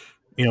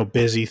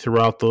busy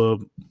throughout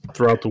the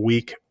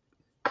week.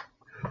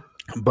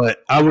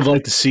 But I would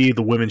like to see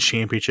the women's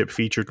championship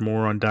featured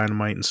more on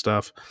Dynamite and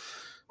stuff.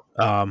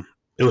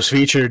 It was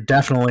featured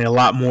definitely a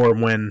lot more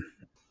when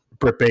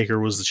Britt Baker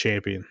was the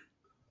champion.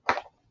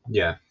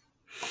 Yeah.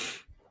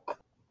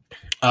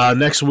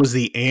 Next was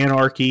the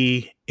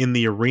Anarchy in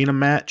the Arena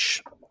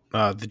match.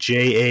 The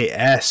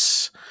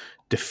JAS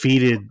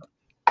defeated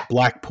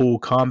Blackpool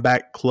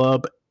Combat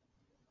Club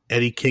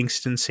Eddie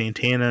Kingston,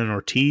 Santana, and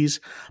Ortiz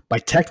by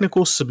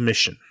technical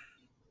submission.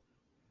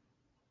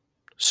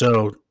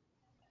 So,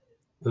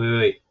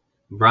 Wait.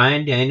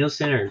 Bryan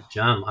Danielson or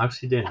Jon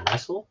Moxley didn't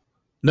wrestle?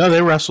 no,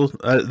 they wrestled.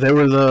 They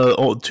were the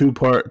old two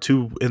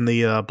in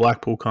the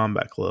Blackpool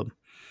Combat Club.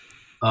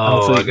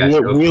 Oh, I got you.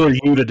 Okay. Wheeler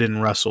Yuta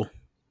didn't wrestle.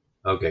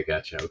 Okay,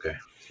 gotcha. Okay.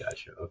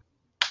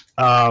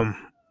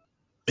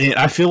 And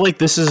I feel like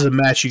this is a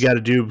match you got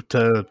to do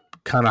to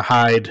kind of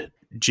hide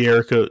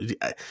Jericho.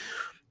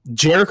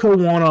 Jericho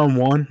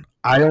one-on-one,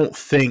 I don't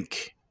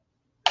think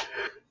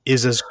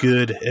is as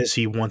good as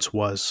he once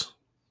was.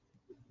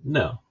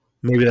 No.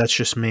 Maybe that's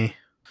just me.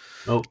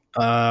 Nope.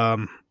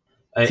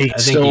 I think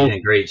he's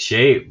in great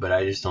shape, but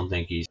I just don't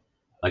think he's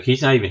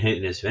not even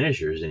hitting his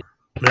finishers.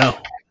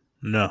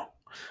 No.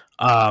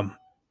 I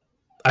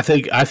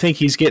think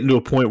he's getting to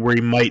a point where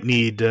he might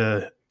need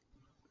to,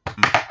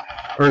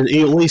 or at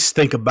least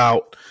think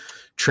about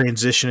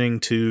transitioning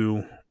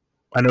to.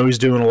 I know he's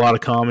doing a lot of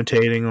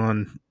commentating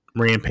on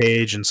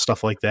Rampage and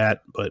stuff like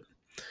that, but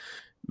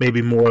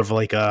maybe more of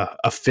like a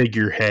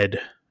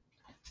figurehead.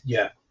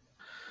 Yeah,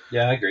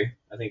 I agree.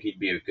 I think he'd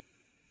be a good.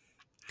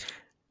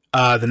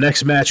 The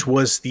next match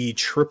was the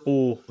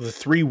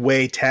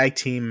three-way tag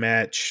team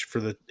match for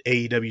the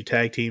AEW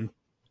Tag Team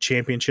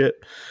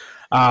Championship.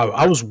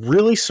 I was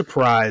really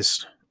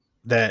surprised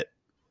that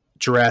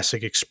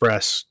Jurassic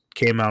Express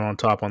came out on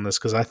top on this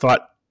because I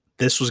thought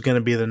this was going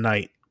to be the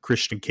night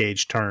Christian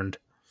Cage turned.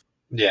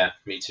 Yeah,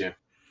 me too.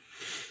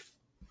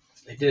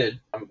 They did.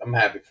 I'm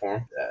happy for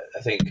them. I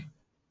think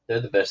they're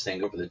the best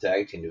thing over the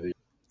tag team division.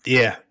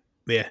 Yeah.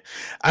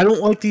 I don't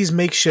like these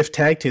makeshift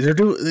tag teams.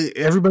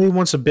 Everybody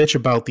wants to bitch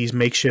about these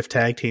makeshift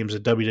tag teams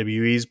that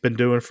WWE's been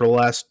doing for the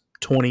last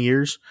 20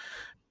 years.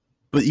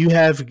 But you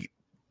have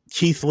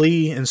Keith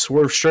Lee and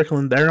Swerve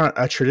Strickland. They're not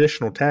a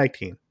traditional tag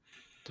team.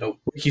 Nope.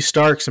 Ricky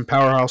Starks and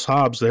Powerhouse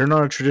Hobbs, they're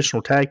not a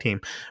traditional tag team.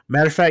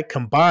 Matter of fact,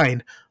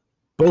 combined,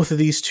 both of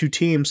these two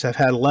teams have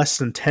had less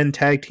than 10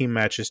 tag team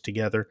matches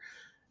together.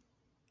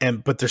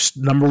 But they're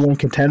number one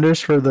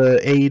contenders for the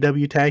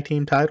AEW tag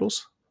team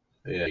titles.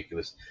 Yeah, it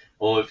was.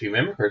 Well, if you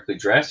remember correctly,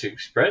 Jurassic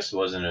Express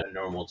wasn't a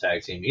normal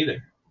tag team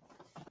either.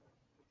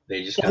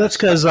 They just that's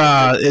because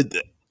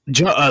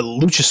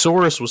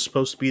Luchasaurus was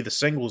supposed to be the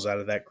singles out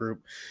of that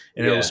group,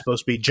 and it was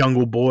supposed to be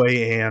Jungle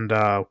Boy and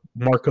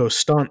Marco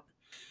Stunt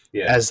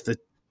as the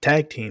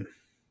tag team.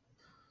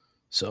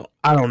 So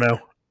I don't know.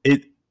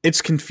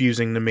 It's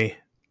confusing to me.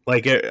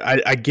 Like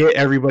I get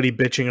everybody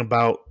bitching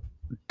about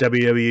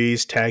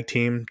WWE's tag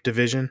team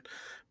division,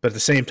 but at the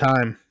same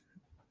time,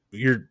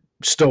 you're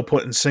still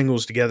putting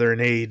singles together in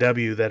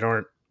AEW that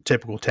aren't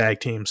typical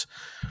tag teams.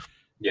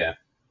 Yeah.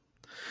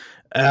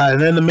 And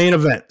then the main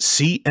event,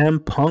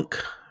 CM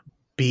Punk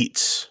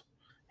beats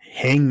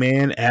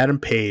Hangman Adam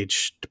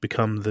Page to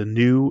become the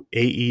new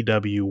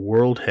AEW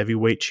World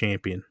Heavyweight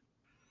Champion.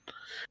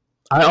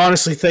 I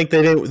honestly think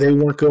they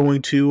weren't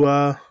going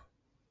to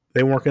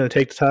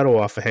take the title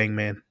off of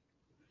Hangman.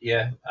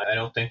 Yeah, I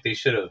don't think they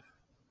should have.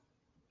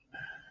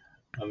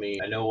 I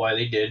mean, I know why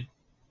they did.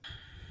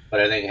 But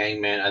I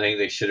think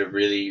they should have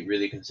really,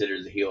 really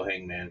considered the heel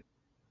Hangman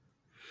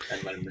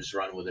and let him just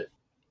run with it.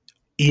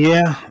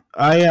 Yeah,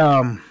 I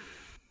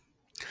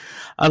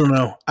don't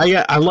know.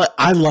 I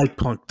like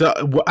Punk.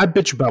 I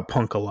bitch about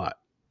Punk a lot,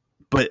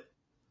 but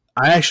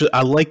I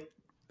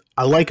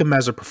like him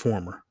as a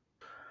performer.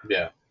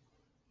 Yeah.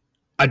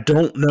 I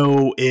don't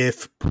know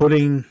if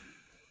putting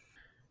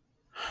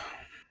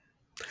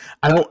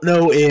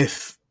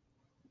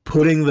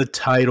the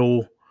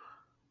title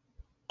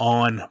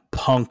on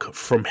Punk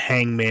from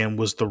Hangman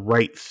was the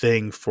right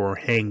thing for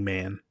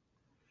Hangman.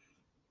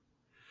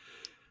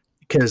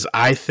 Because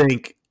I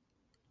think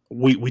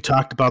we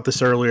talked about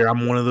this earlier.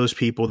 I'm one of those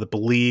people that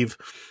believe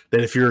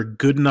that if you're a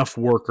good enough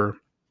worker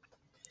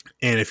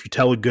and if you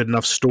tell a good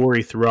enough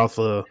story throughout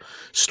the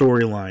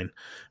storyline,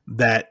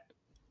 that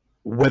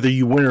whether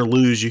you win or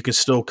lose, you can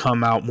still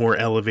come out more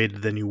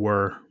elevated than you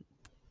were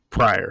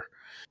prior.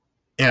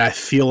 And I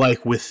feel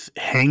like with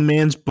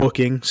Hangman's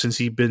booking since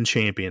he's been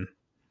champion,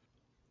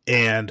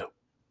 and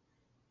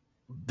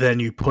then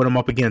you put him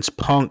up against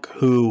Punk,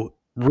 who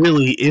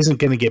really isn't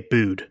going to get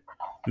booed.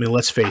 I mean,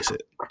 let's face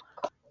it.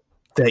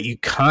 That you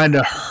kind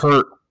of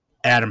hurt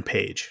Adam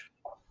Page.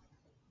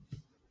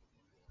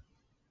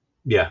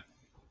 Yeah.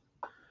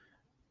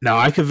 Now,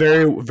 I could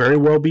very, very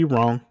well be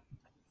wrong.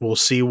 We'll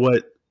see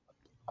what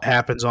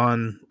happens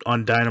on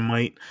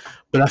Dynamite.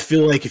 But I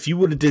feel like if you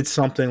would have did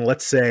something,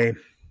 let's say,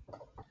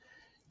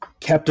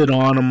 kept it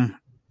on him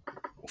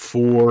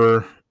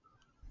for...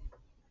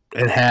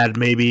 and had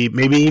maybe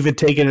even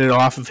taken it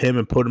off of him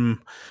and put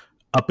him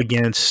up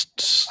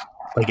against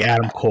like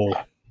Adam Cole.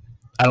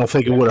 I don't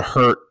think it would have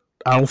hurt.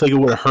 I don't think it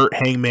would have hurt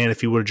Hangman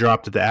if he would have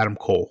dropped it to Adam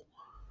Cole.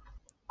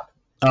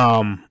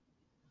 And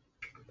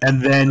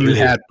then you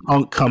had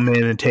Punk come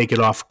in and take it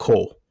off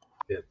Cole.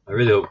 Yeah, I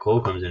really hope Cole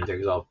comes in and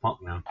takes off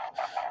Punk now.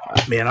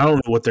 Man, I don't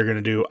know what they're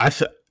gonna do.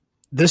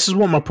 This is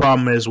what my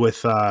problem is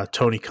with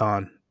Tony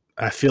Khan.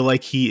 I feel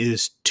like he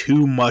is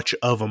too much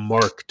of a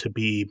mark to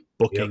be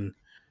booking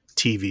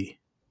TV.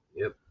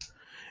 Yep.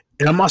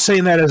 And I'm not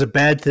saying that as a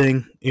bad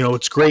thing. You know,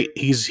 it's great.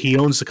 He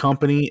owns the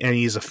company and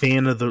he's a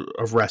fan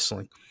of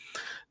wrestling.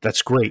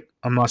 That's great.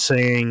 I'm not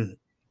saying.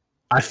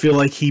 I feel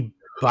like he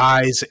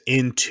buys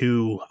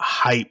into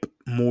hype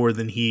more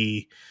than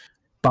he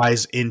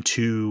buys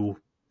into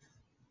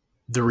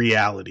the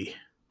reality.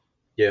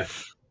 Yeah.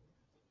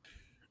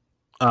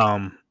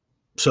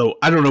 So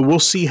I don't know. We'll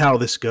see how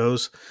this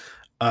goes.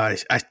 I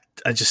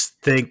just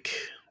think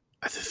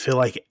I feel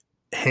like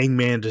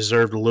Hangman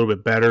deserved a little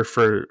bit better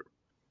for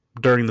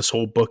during this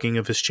whole booking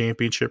of his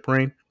championship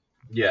reign.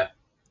 Yeah.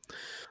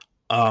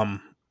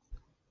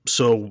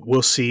 So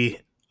we'll see.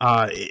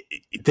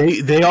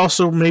 They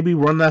also maybe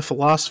run that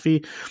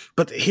philosophy,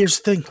 but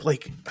here's the thing: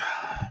 like,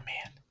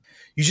 man,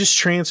 you just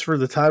transfer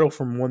the title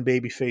from one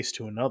babyface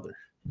to another.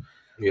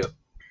 Yep.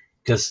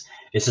 Because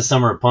it's the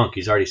summer of Punk.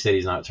 He's already said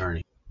he's not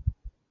turning.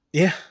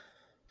 Yeah.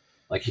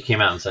 Like, he came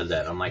out and said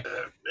that. I'm like,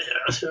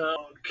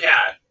 oh,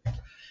 God.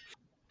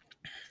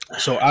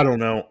 So I don't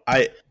know.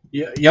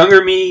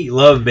 Younger me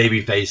love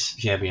babyface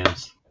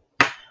champions.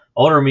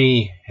 Older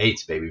me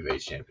hates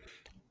babyface champions.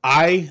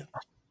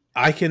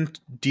 I can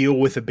deal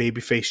with a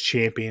babyface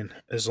champion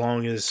as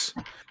long as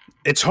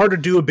it's hard to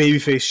do a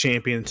babyface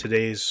champion in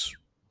today's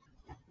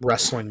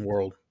wrestling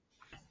world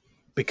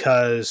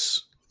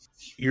because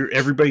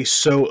everybody's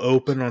so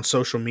open on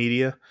social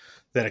media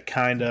that it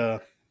kind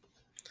of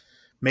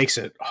makes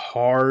it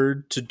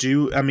hard to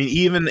do. I mean,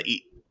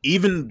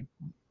 even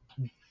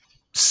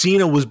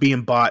Cena was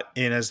being bought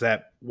in as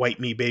that white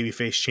meat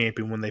babyface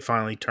champion when they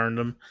finally turned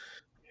him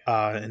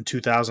in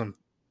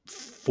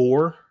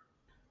 2004,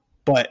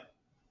 but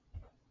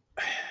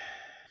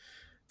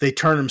they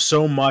turn him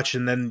so much,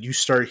 and then you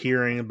start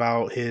hearing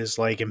about his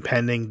like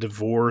impending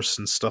divorce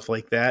and stuff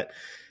like that.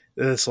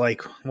 It's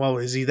like, well,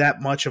 is he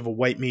that much of a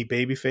white meat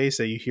babyface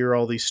that you hear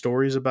all these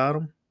stories about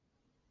him?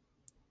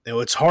 You know,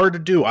 it's hard to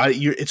do.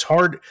 It's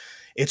hard.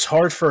 It's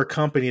hard for a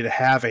company to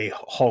have a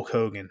Hulk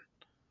Hogan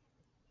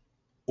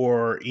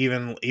or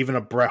even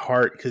a Bret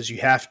Hart because you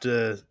have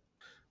to.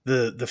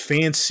 The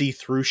fans see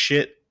through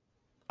shit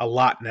a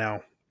lot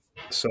now,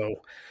 so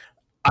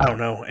I don't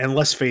know. And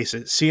let's face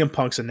it, CM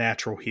Punk's a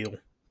natural heel.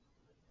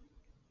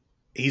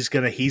 He's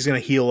gonna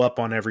heal up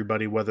on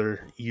everybody,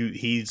 whether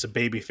he's a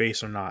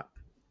babyface or not.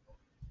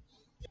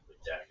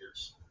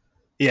 Daggers.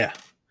 Yeah.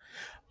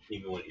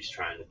 Even when he's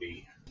trying to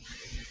be.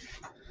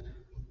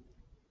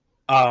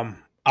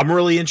 I'm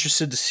really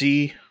interested to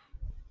see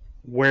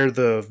where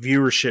the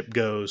viewership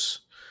goes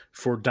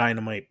for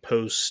Dynamite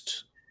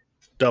post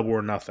Double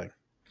or Nothing.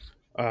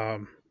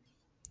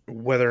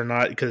 Whether or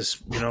not,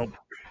 because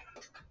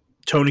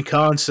Tony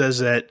Khan says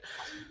that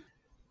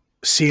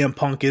CM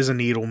Punk is a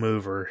needle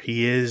mover.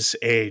 He is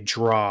a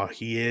draw.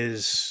 He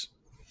is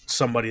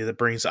somebody that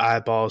brings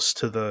eyeballs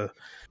to the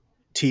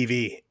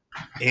TV.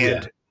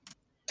 And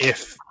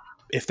if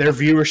their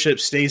viewership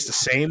stays the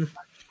same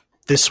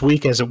this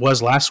week as it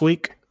was last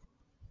week,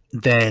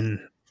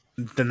 then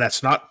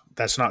that's not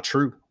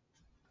true.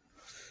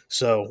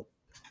 So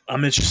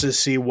I'm interested to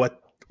see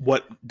what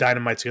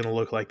Dynamite's going to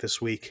look like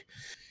this week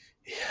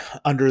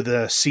under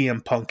the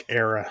CM Punk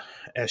era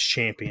as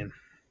champion.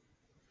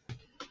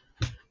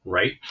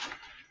 Right.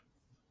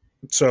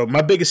 So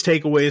my biggest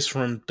takeaways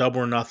from Double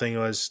or Nothing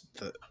was,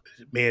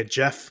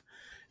 Jeff.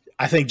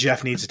 I think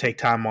Jeff needs to take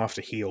time off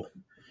to heal.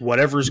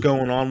 Whatever's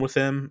going on with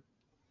him,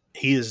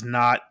 he is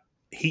not.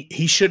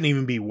 He shouldn't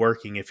even be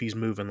working if he's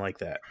moving like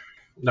that.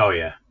 Oh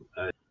yeah,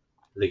 I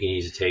think he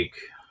needs to take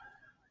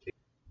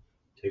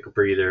a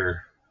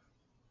breather.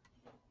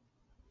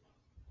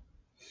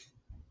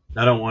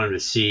 I don't want him to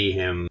see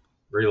him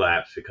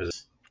relapse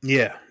because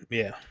yeah,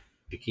 if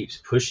he keeps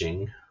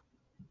pushing.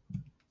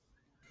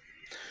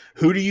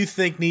 Who do you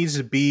think needs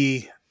to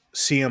be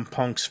CM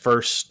Punk's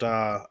first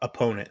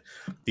opponent?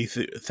 Do you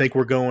think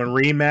we're going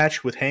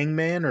rematch with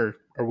Hangman, or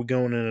are we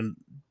going in a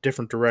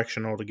different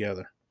direction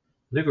altogether?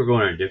 I think we're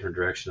going in a different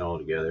direction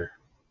altogether.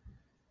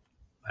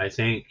 I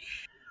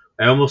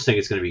almost think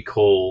it's going to be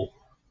Cole,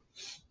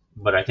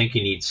 but I think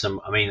he needs some.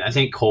 I mean, I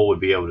think Cole would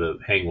be able to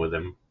hang with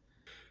him,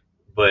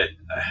 but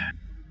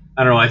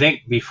I don't know. I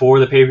think before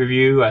the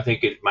pay-per-view, I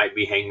think it might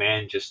be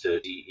Hangman just an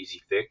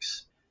easy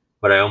fix.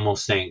 But I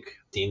almost think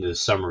at the end of the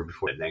summer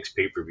before the next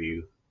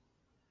pay-per-view,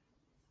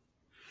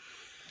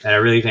 and I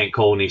really think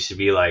Cole needs to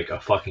be like a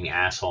fucking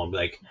asshole and be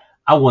like,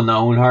 I won the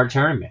Owen Hart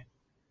tournament.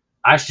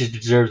 I should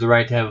deserve the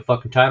right to have a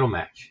fucking title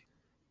match.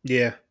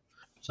 Yeah.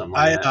 Something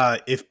like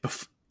that.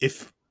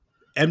 If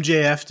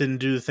MJF didn't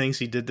do the things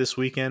he did this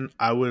weekend,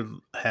 I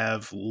would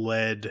have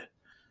leaned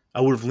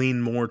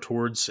more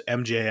towards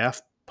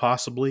MJF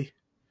possibly.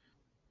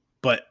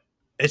 But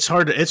it's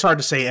hard to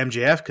say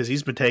MJF because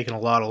he's been taking a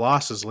lot of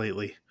losses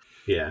lately.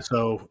 Yeah.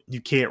 So you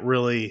can't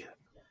really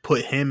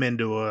put him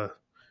into a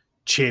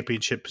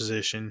championship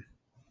position.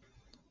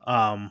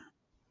 And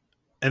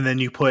then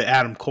you put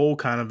Adam Cole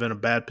kind of in a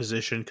bad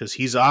position because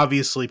he's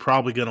obviously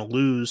probably going to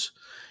lose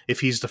if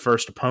he's the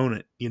first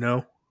opponent,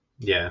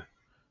 Yeah.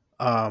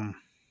 I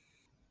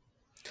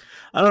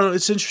don't know.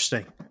 It's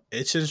interesting.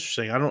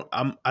 I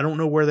don't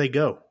know where they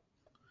go.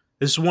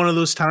 This is one of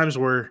those times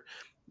where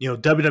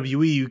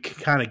WWE you can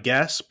kind of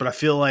guess, but I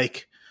feel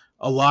like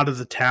a lot of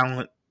the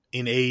talent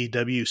in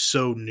AEW is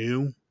so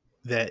new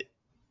that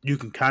you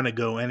can kind of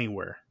go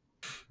anywhere.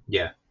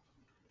 Yeah,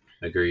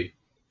 agreed.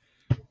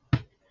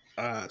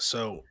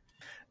 So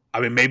I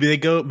mean, maybe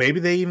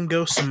they even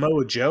go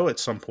Samoa Joe at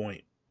some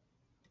point.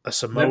 A That'd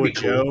Samoa be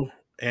cool. Joe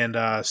and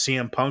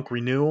CM Punk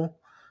renewal.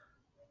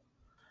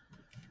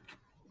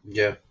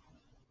 Yeah,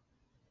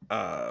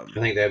 I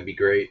think that'd be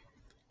great.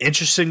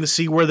 Interesting to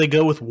see where they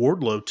go with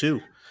Wardlow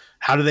too.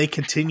 How do they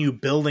continue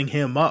building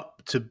him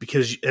up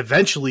because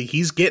eventually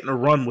he's getting a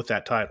run with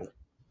that title.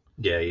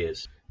 Yeah, he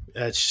is.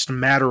 It's just a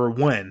matter of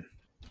when.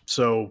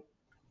 So,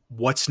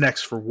 what's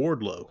next for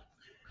Wardlow?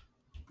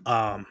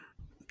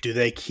 Do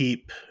they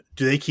keep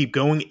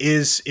going?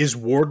 Is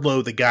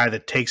Wardlow the guy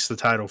that takes the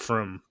title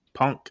from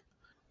Punk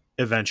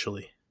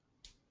eventually?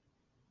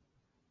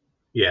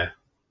 Yeah,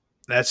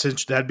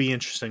 that'd be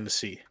interesting to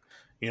see.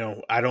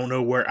 I don't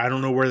know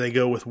where they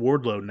go with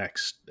Wardlow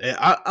next.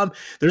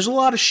 There's a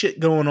lot of shit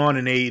going on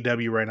in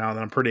AEW right now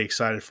that I'm pretty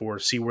excited for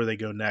to see where they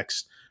go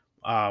next.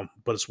 But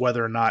it's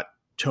whether or not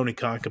Tony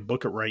Khan can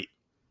book it right.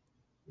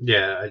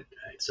 Yeah,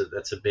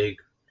 that's a big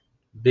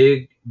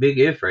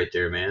if right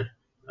there, man.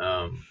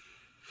 I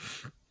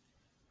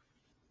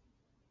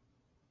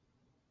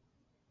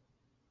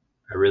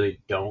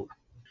really don't.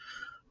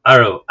 I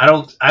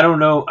don't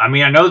know. I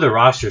mean, I know the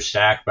roster's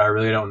stacked, but I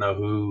really don't know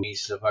who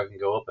needs to fucking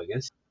go up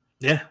against.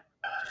 Yeah.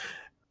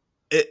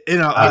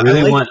 I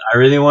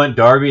really want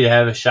Darby to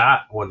have a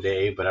shot one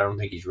day, but I don't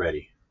think he's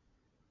ready.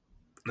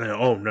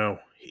 Oh no,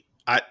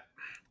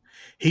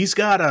 he's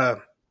got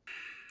a.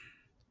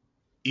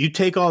 You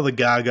take all the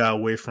Gaga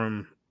away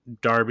from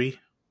Darby,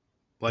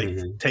 like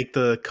take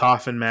the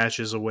coffin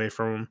matches away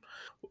from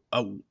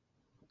him.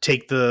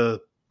 Take the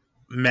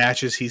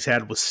matches he's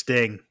had with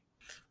Sting,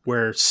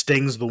 where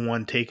Sting's the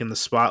one taking the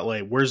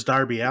spotlight. Where's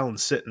Darby Allin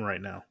sitting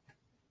right now?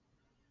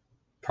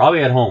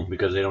 Probably at home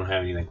because they don't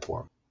have anything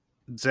for him.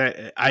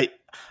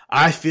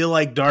 I feel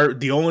like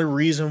the only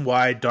reason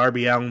why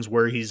Darby Allin's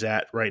where he's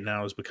at right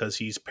now is because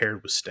he's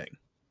paired with Sting.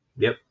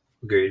 Yep,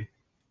 agreed.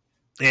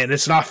 And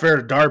it's not fair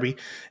to Darby.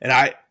 And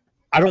I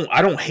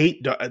don't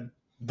hate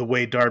the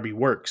way Darby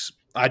works.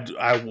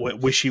 I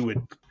wish he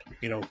would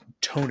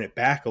tone it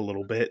back a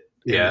little bit.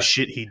 In the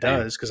shit he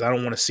does, because I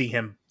don't want to see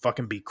him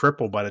fucking be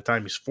crippled by the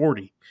time he's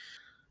 40.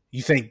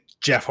 You think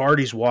Jeff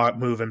Hardy's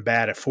moving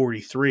bad at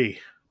 43?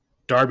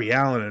 Darby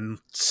Allin in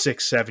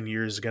 6-7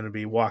 years is going to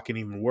be walking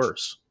even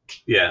worse.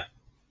 Yeah.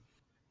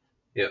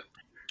 Yep.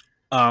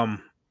 I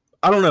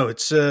don't know.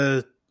 It's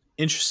a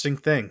interesting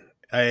thing.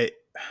 Do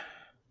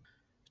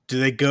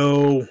they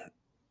go?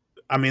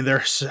 I mean,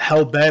 they're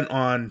hell bent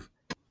on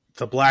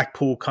the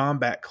Blackpool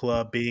Combat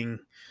Club being,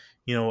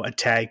 a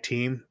tag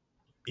team.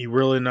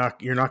 You're not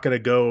going to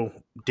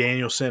go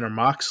Danielson or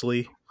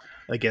Moxley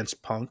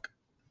against Punk.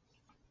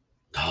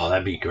 Oh,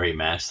 that'd be a great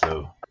match,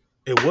 though.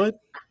 It would.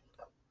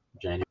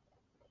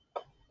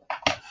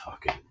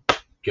 Fucking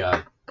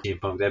God,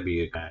 CM Punk, that'd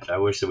be a good match. I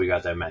wish that we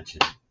got that match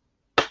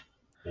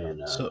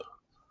in.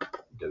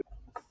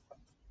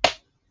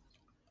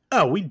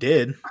 We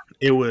did.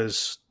 It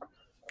was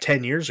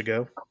 10 years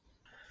ago.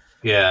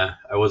 Yeah,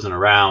 I wasn't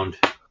around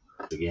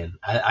again.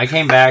 I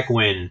came back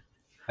when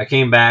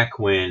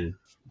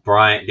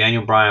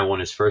Daniel Bryan won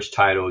his first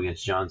title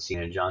against John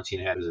Cena. John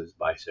Cena had his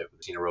bicep.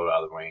 Cena rolled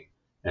out of the ring,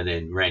 and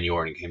then Randy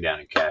Orton came down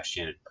and cashed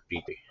in and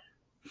beat me.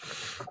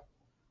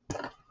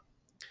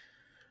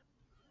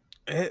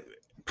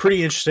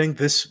 Pretty interesting.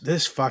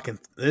 This fucking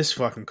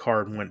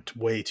card went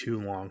way too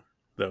long,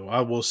 though.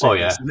 I will say. Oh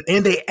yeah,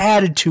 and they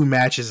added 2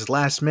 matches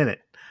last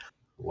minute.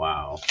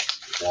 Wow,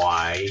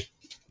 why?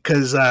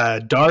 Because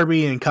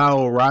Darby and Kyle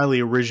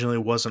O'Reilly originally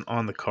wasn't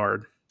on the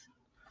card,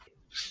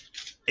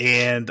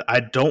 and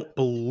I don't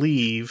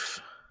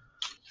believe.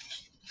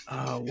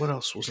 What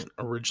else wasn't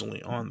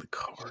originally on the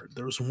card?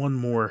 There was one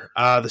more.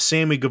 The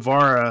Sammy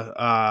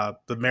Guevara,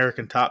 the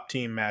American Top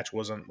Team match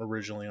wasn't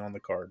originally on the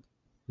card.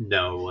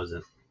 No, it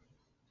wasn't.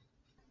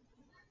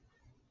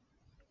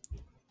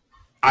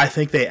 I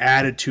think they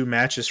added 2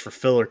 matches for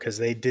filler because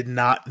they did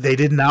not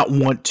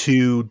want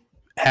to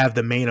have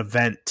the main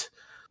event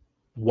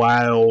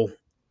while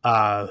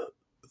the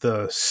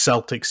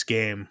Celtics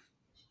game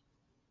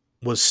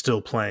was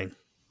still playing.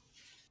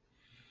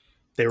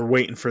 They were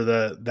waiting for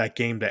that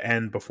game to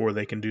end before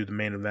they can do the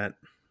main event.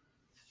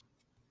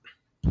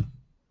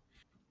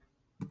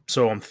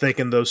 So I'm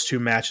thinking those 2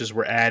 matches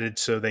were added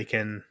so they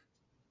can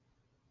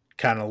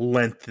kind of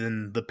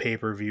lengthen the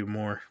pay-per-view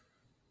more.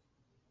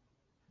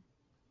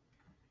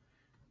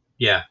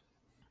 Yeah.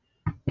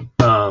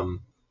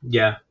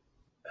 Yeah.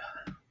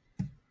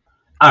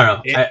 I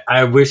don't know.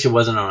 I wish it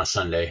wasn't on a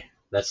Sunday.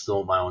 That's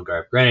my own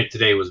gripe. Granted,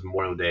 today was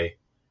Memorial Day.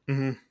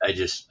 Mm-hmm.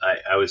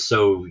 I was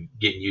so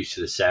getting used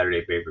to the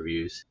Saturday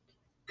pay-per-views.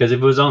 Because if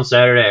it was on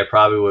Saturday, I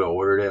probably would have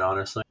ordered it,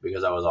 honestly,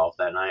 because I was off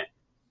that night.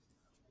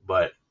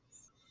 But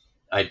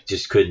I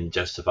just couldn't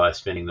justify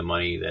spending the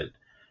money that...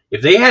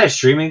 If they had a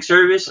streaming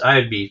service,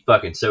 I'd be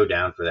fucking so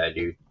down for that,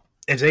 dude.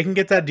 If they can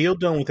get that deal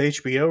done with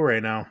HBO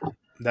right now,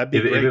 That'd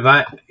be great. If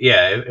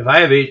I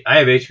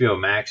have HBO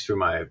Max through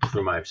my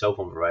cell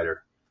phone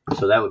provider,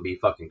 so that would be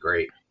fucking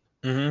great.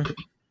 Mm-hmm.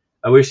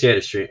 I wish they had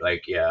a stream.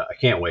 Like, yeah, I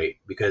can't wait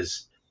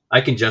because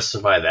I can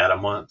justify that a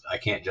month. I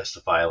can't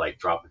justify like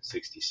dropping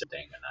 60 something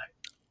a night.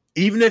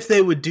 Even if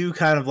they would do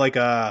kind of like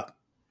a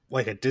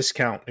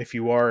discount if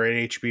you are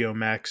an HBO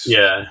Max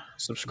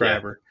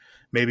subscriber,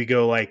 maybe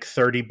go like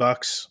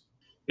 $30.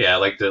 Yeah,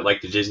 like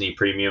the Disney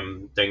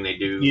Premium thing they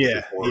do.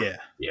 Yeah, before.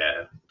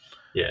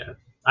 Yeah.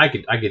 I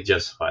could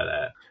justify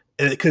that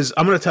because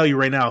I'm going to tell you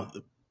right now,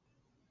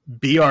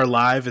 BR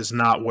Live is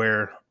not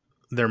where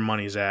their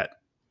money's at.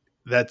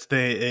 It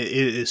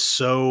is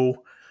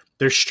so,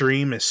 their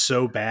stream is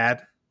so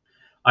bad.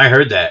 I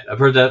heard that. I've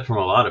heard that from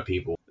a lot of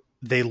people.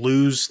 They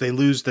lose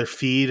their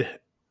feed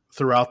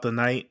throughout the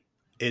night.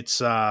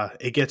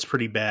 It gets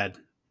pretty bad.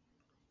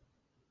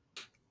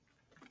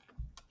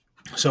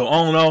 So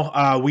all in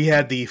all, we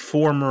had the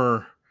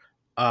former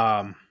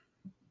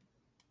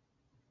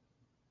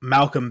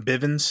Malcolm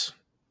Bivens,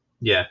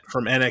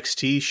 from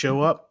NXT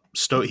show up.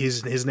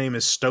 His name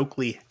is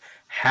Stokely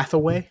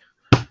Hathaway,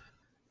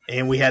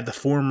 and we had the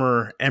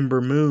former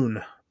Ember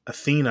Moon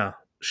Athena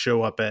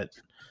show up at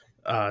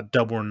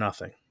Double or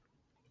Nothing.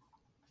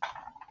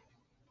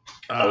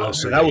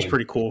 So that was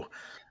pretty cool.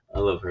 I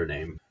love her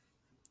name.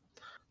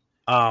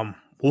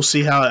 We'll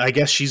see how. I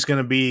guess she's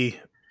going to be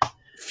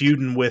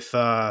feuding with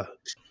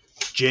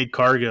Jade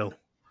Cargill.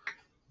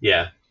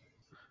 Yeah.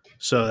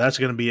 So that's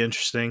going to be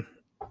interesting.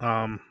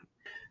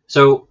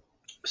 So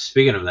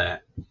speaking of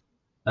that,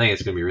 I think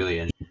it's going to be really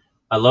interesting.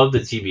 I love the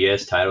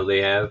TBS title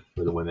they have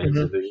for the women's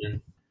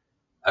division.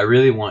 I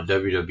really want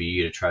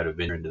WWE to try to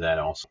venture into that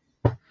also.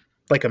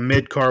 Like a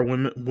mid-card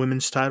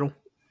women's title?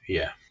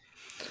 Yeah.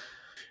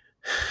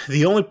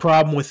 The only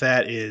problem with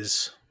that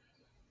is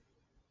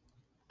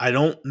I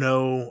don't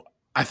know.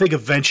 I think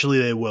eventually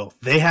they will.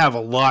 They have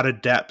a lot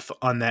of depth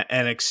on that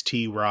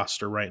NXT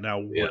roster right now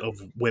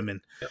of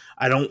women. Yep.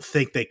 I don't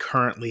think they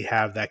currently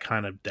have that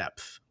kind of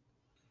depth.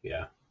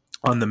 Yeah.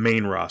 On the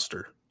main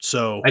roster.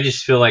 So I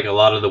just feel like a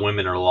lot of the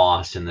women are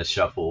lost in the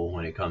shuffle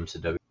when it comes to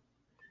WWE.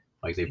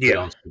 Like they put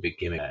on some big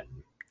gimmick.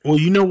 Well,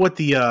 you know what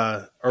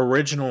the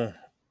original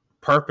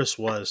purpose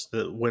was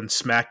that when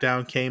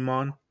SmackDown came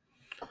on,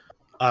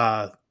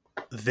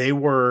 they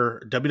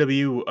were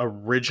WWE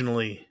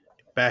originally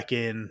back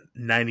in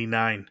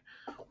 '99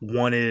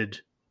 wanted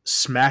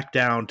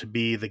SmackDown to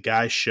be the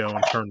guys' show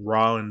and turn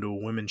Raw into a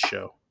women's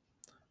show.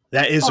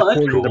 That is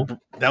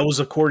that was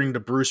according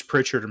to Bruce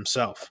Pritchard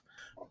himself.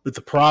 But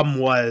the problem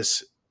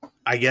was,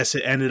 I guess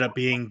it ended up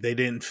being they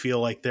didn't feel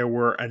like there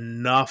were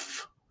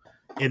enough.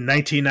 In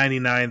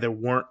 1999, there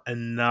weren't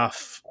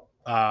enough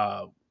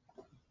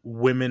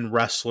women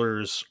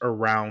wrestlers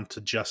around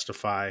to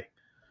justify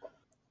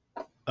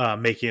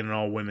making an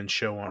all-women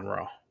show on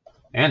Raw.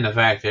 And the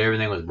fact that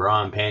everything was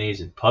bra and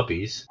panties and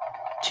puppies.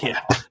 Yeah,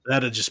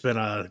 that'd have just been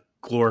a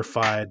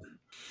glorified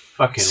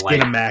fucking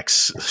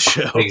Skinamax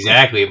show.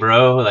 Exactly,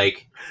 bro.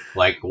 Like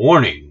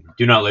warning,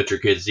 do not let your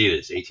kids see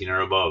this. 18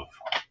 or above.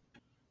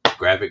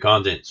 Graphic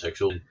content,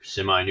 sexual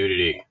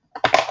semi-nudity.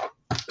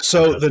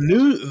 So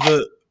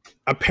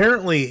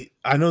apparently,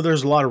 I know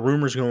there's a lot of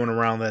rumors going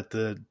around that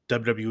the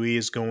WWE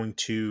is going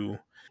to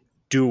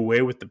do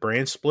away with the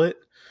brand split,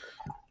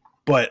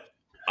 but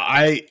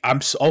I'm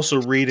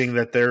also reading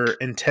that they're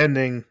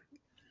intending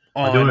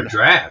on doing a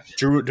draft.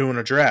 Doing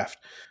a draft.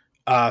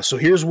 So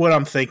here's what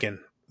I'm thinking: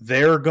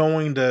 they're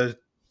going to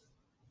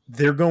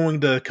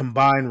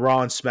combine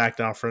Raw and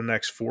SmackDown for the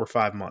next 4 or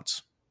 5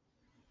 months.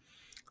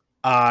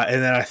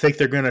 And then I think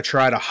they're going to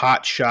try to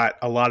hot shot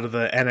a lot of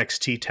the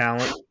NXT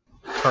talent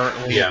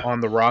currently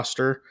on the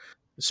roster,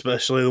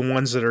 especially the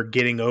ones that are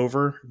getting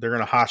over. They're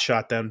going to hot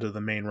shot them to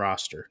the main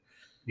roster.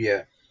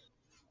 Yeah.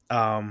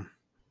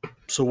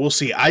 So we'll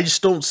see. I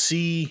just don't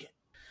see.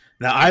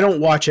 Now I don't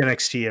watch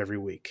NXT every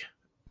week.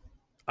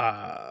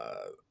 I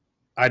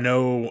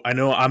know.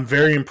 I'm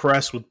very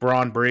impressed with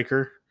Braun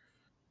Breaker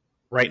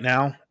right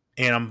now,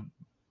 and I'm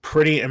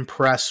pretty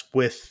impressed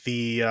with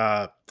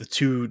the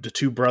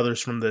two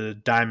brothers from the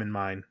Diamond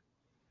Mine.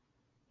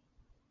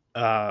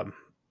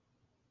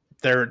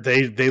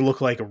 They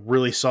look like a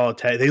really solid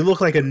tag. They look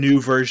like a new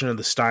version of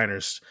the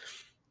Steiners.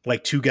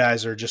 Like two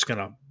guys are just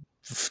gonna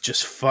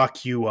just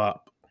fuck you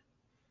up.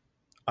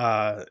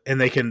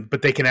 And they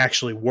can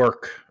actually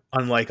work,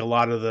 unlike a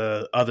lot of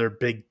the other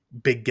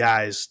big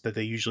guys that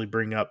they usually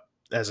bring up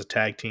as a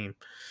tag team.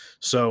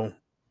 So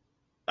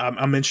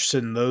I'm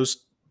interested in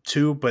those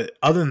two, but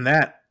other than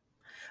that,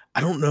 I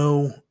don't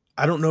know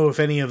if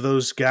any of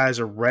those guys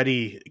are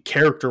ready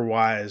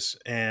character-wise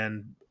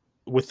and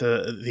with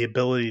the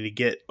ability to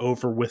get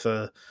over with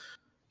a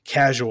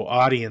casual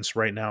audience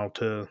right now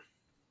to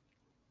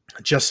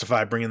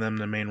justify bringing them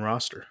to the main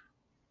roster.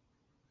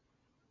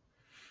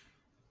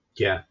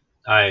 Yeah,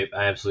 I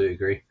absolutely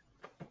agree.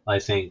 I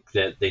think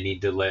that they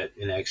need to let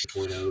an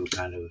X2.0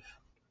 kind of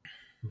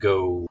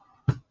go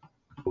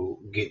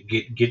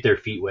get their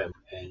feet wet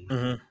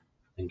and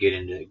get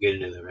into the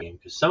game,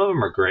 because some of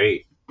them are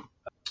great.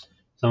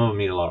 Some of them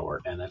need a lot of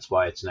work, and that's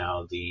why it's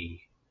now the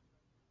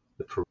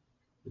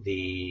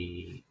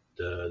the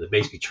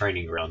basically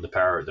training ground, the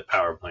power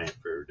plant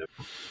for.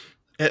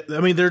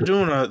 I mean, they're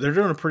doing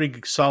a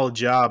pretty solid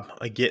job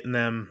of getting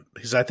them,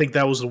 because I think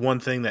that was the one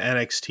thing that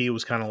NXT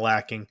was kind of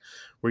lacking,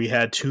 where you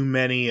had too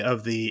many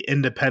of the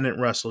independent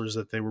wrestlers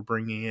that they were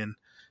bringing in,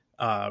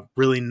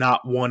 really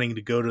not wanting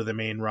to go to the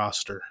main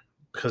roster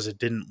because it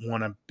didn't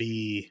want to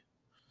be.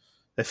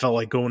 They felt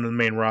like going to the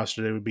main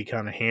roster, they would be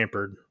kind of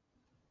hampered.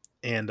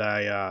 And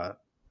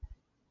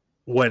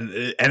when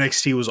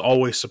NXT was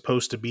always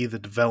supposed to be the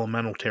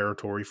developmental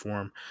territory for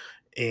them,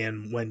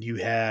 and when you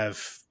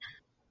have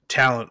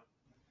talent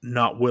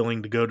not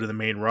willing to go to the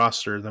main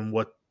roster, then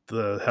what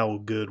the hell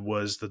good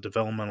was the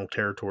developmental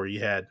territory you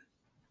had?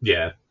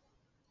 Yeah.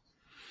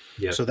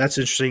 Yeah. So that's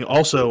interesting.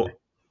 Also,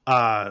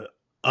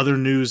 other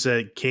news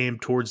that came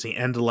towards the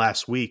end of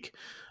last week,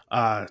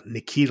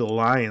 Nikkita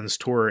Lyons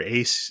tore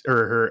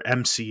her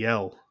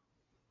MCL,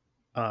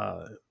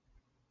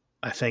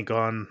 I think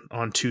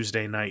on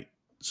Tuesday night.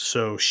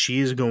 So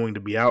she's going to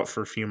be out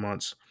for a few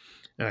months.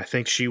 And I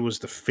think she was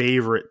the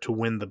favorite to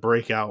win the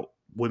breakout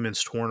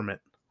women's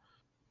tournament.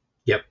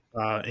 Yep.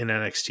 In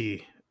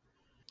NXT.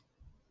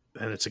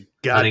 And it's a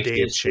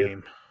goddamn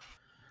shame.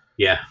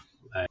 Yeah.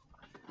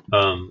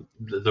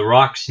 The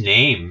Rock's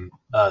name,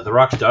 the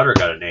Rock's daughter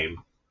got a name.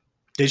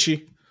 Did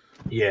she?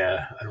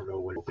 Yeah, I don't know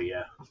what, but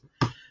yeah,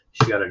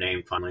 she got a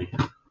name finally.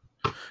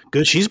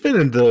 Good. She's been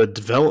in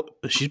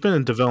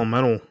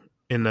developmental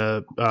in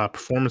the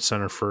performance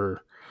center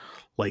for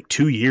like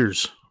 2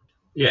 years.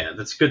 Yeah,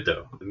 that's good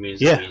though. It means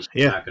she's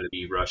not going to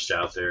be rushed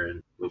out there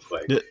and look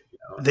like.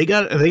 They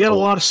got a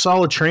lot of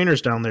solid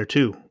trainers down there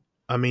too.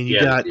 I mean, you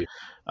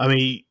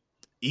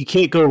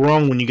can't go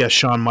wrong when you got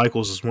Shawn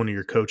Michaels as one of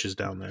your coaches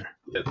down there.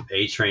 Yep,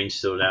 A-Train's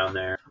still down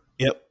there.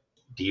 Yep,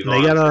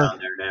 Devon's down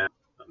there now.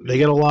 They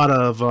got a lot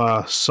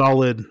of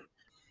solid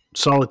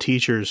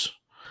teachers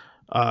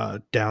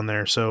down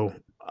there. So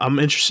I'm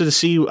interested to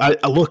see.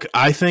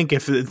 I think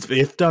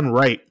if done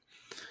right,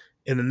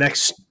 in the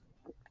next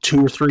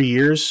 2 or 3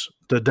 years,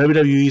 the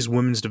WWE's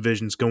women's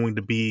division is going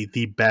to be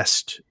the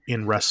best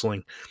in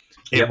wrestling.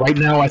 And right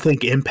now, I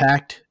think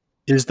Impact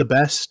is the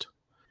best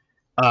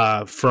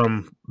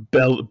from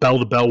bell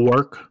to bell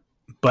work.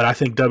 But I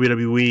think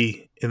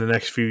WWE in the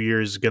next few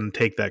years is going to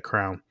take that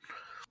crown.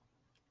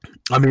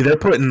 I mean, they're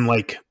putting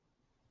like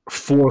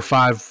 4 or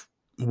 5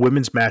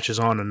 women's matches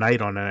on a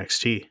night on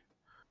NXT.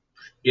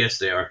 Yes,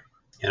 they are,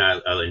 and I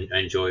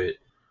enjoy it.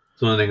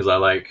 It's one of the things I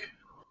like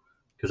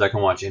because I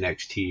can watch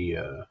NXT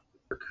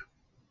work.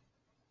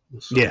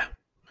 So. Yeah,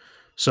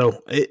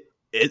 so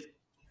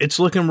it's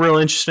looking real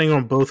interesting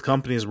on both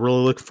companies.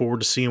 Really looking forward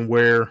to seeing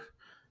where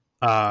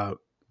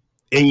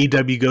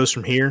AEW goes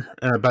from here.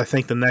 But I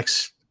think the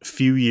next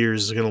few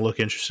years is going to look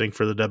interesting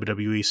for the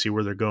WWE. See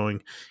where they're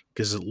going,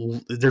 because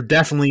they're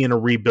definitely in a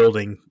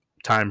rebuilding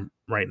time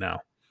right now.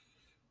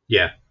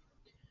 Yeah.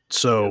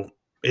 So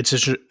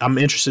I'm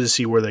interested to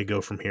see where they go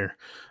from here.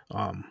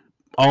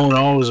 All in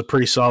all, it was a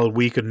pretty solid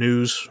week of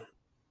news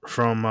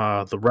from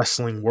the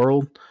wrestling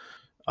world.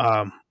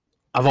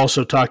 I've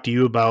also talked to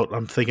you about,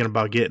 I'm thinking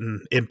about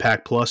getting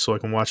Impact Plus so I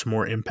can watch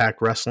more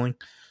Impact Wrestling.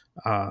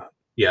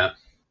 Yeah.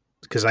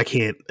 Because I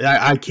can't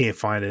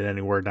find it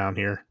anywhere down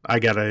here. I'm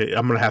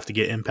gonna have to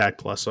get Impact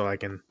Plus so I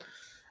can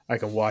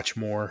watch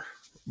more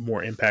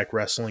Impact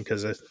Wrestling,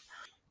 because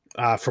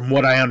from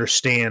what I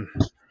understand,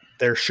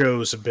 their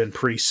shows have been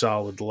pretty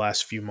solid the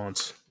last few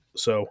months.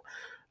 So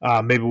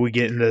maybe we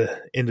get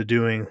into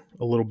doing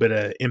a little bit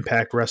of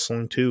Impact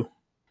Wrestling too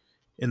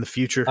in the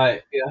future. Yeah,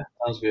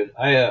 sounds good.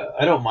 I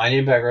don't mind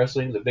Impact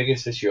Wrestling. The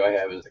biggest issue I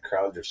have is the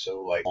crowds are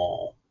so like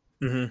small.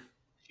 Mm-hmm.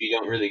 You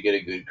don't really get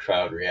a good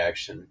crowd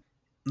reaction.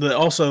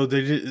 Also,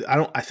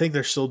 I think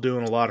they're still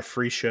doing a lot of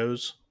free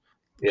shows,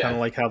 kind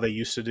of like how they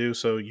used to do.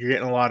 So you're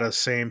getting a lot of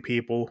same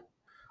people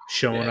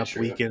showing up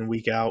week in,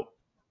 week out.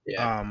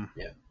 Yeah.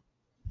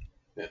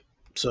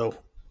 So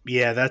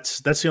yeah, that's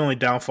the only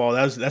downfall.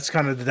 That's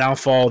kind of the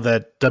downfall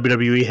that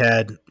WWE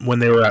had when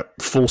they were at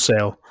Full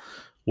Sail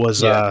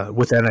was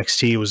with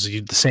NXT, was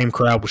the same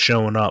crowd was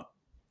showing up,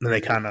 and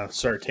they kind of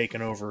started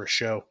taking over a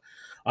show.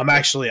 I'm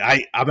actually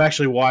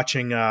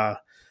watching. I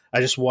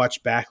just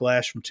watched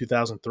Backlash from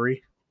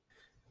 2003.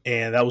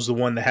 And that was the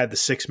one that had the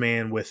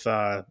 6-man with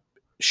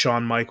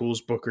Shawn Michaels,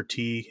 Booker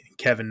T, and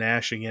Kevin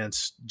Nash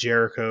against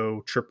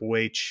Jericho, Triple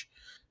H,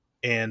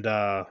 and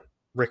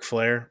Ric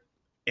Flair.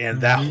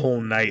 And that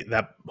whole night,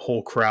 that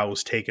whole crowd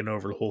was taking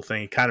over the whole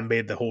thing. It kind of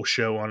made the whole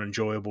show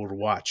unenjoyable to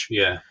watch.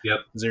 Yeah, yep.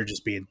 They're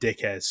just being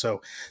dickheads.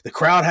 So the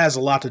crowd has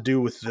a lot to do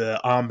with the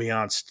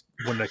ambiance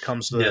when it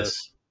comes to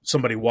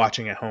somebody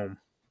watching at home.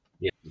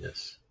 Yeah,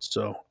 yes.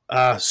 So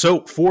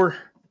for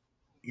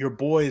your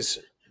boys,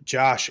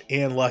 Josh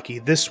and Lucky,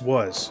 this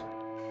was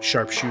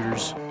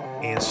Sharpshooters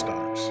and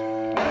Stunners.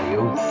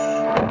 Adios.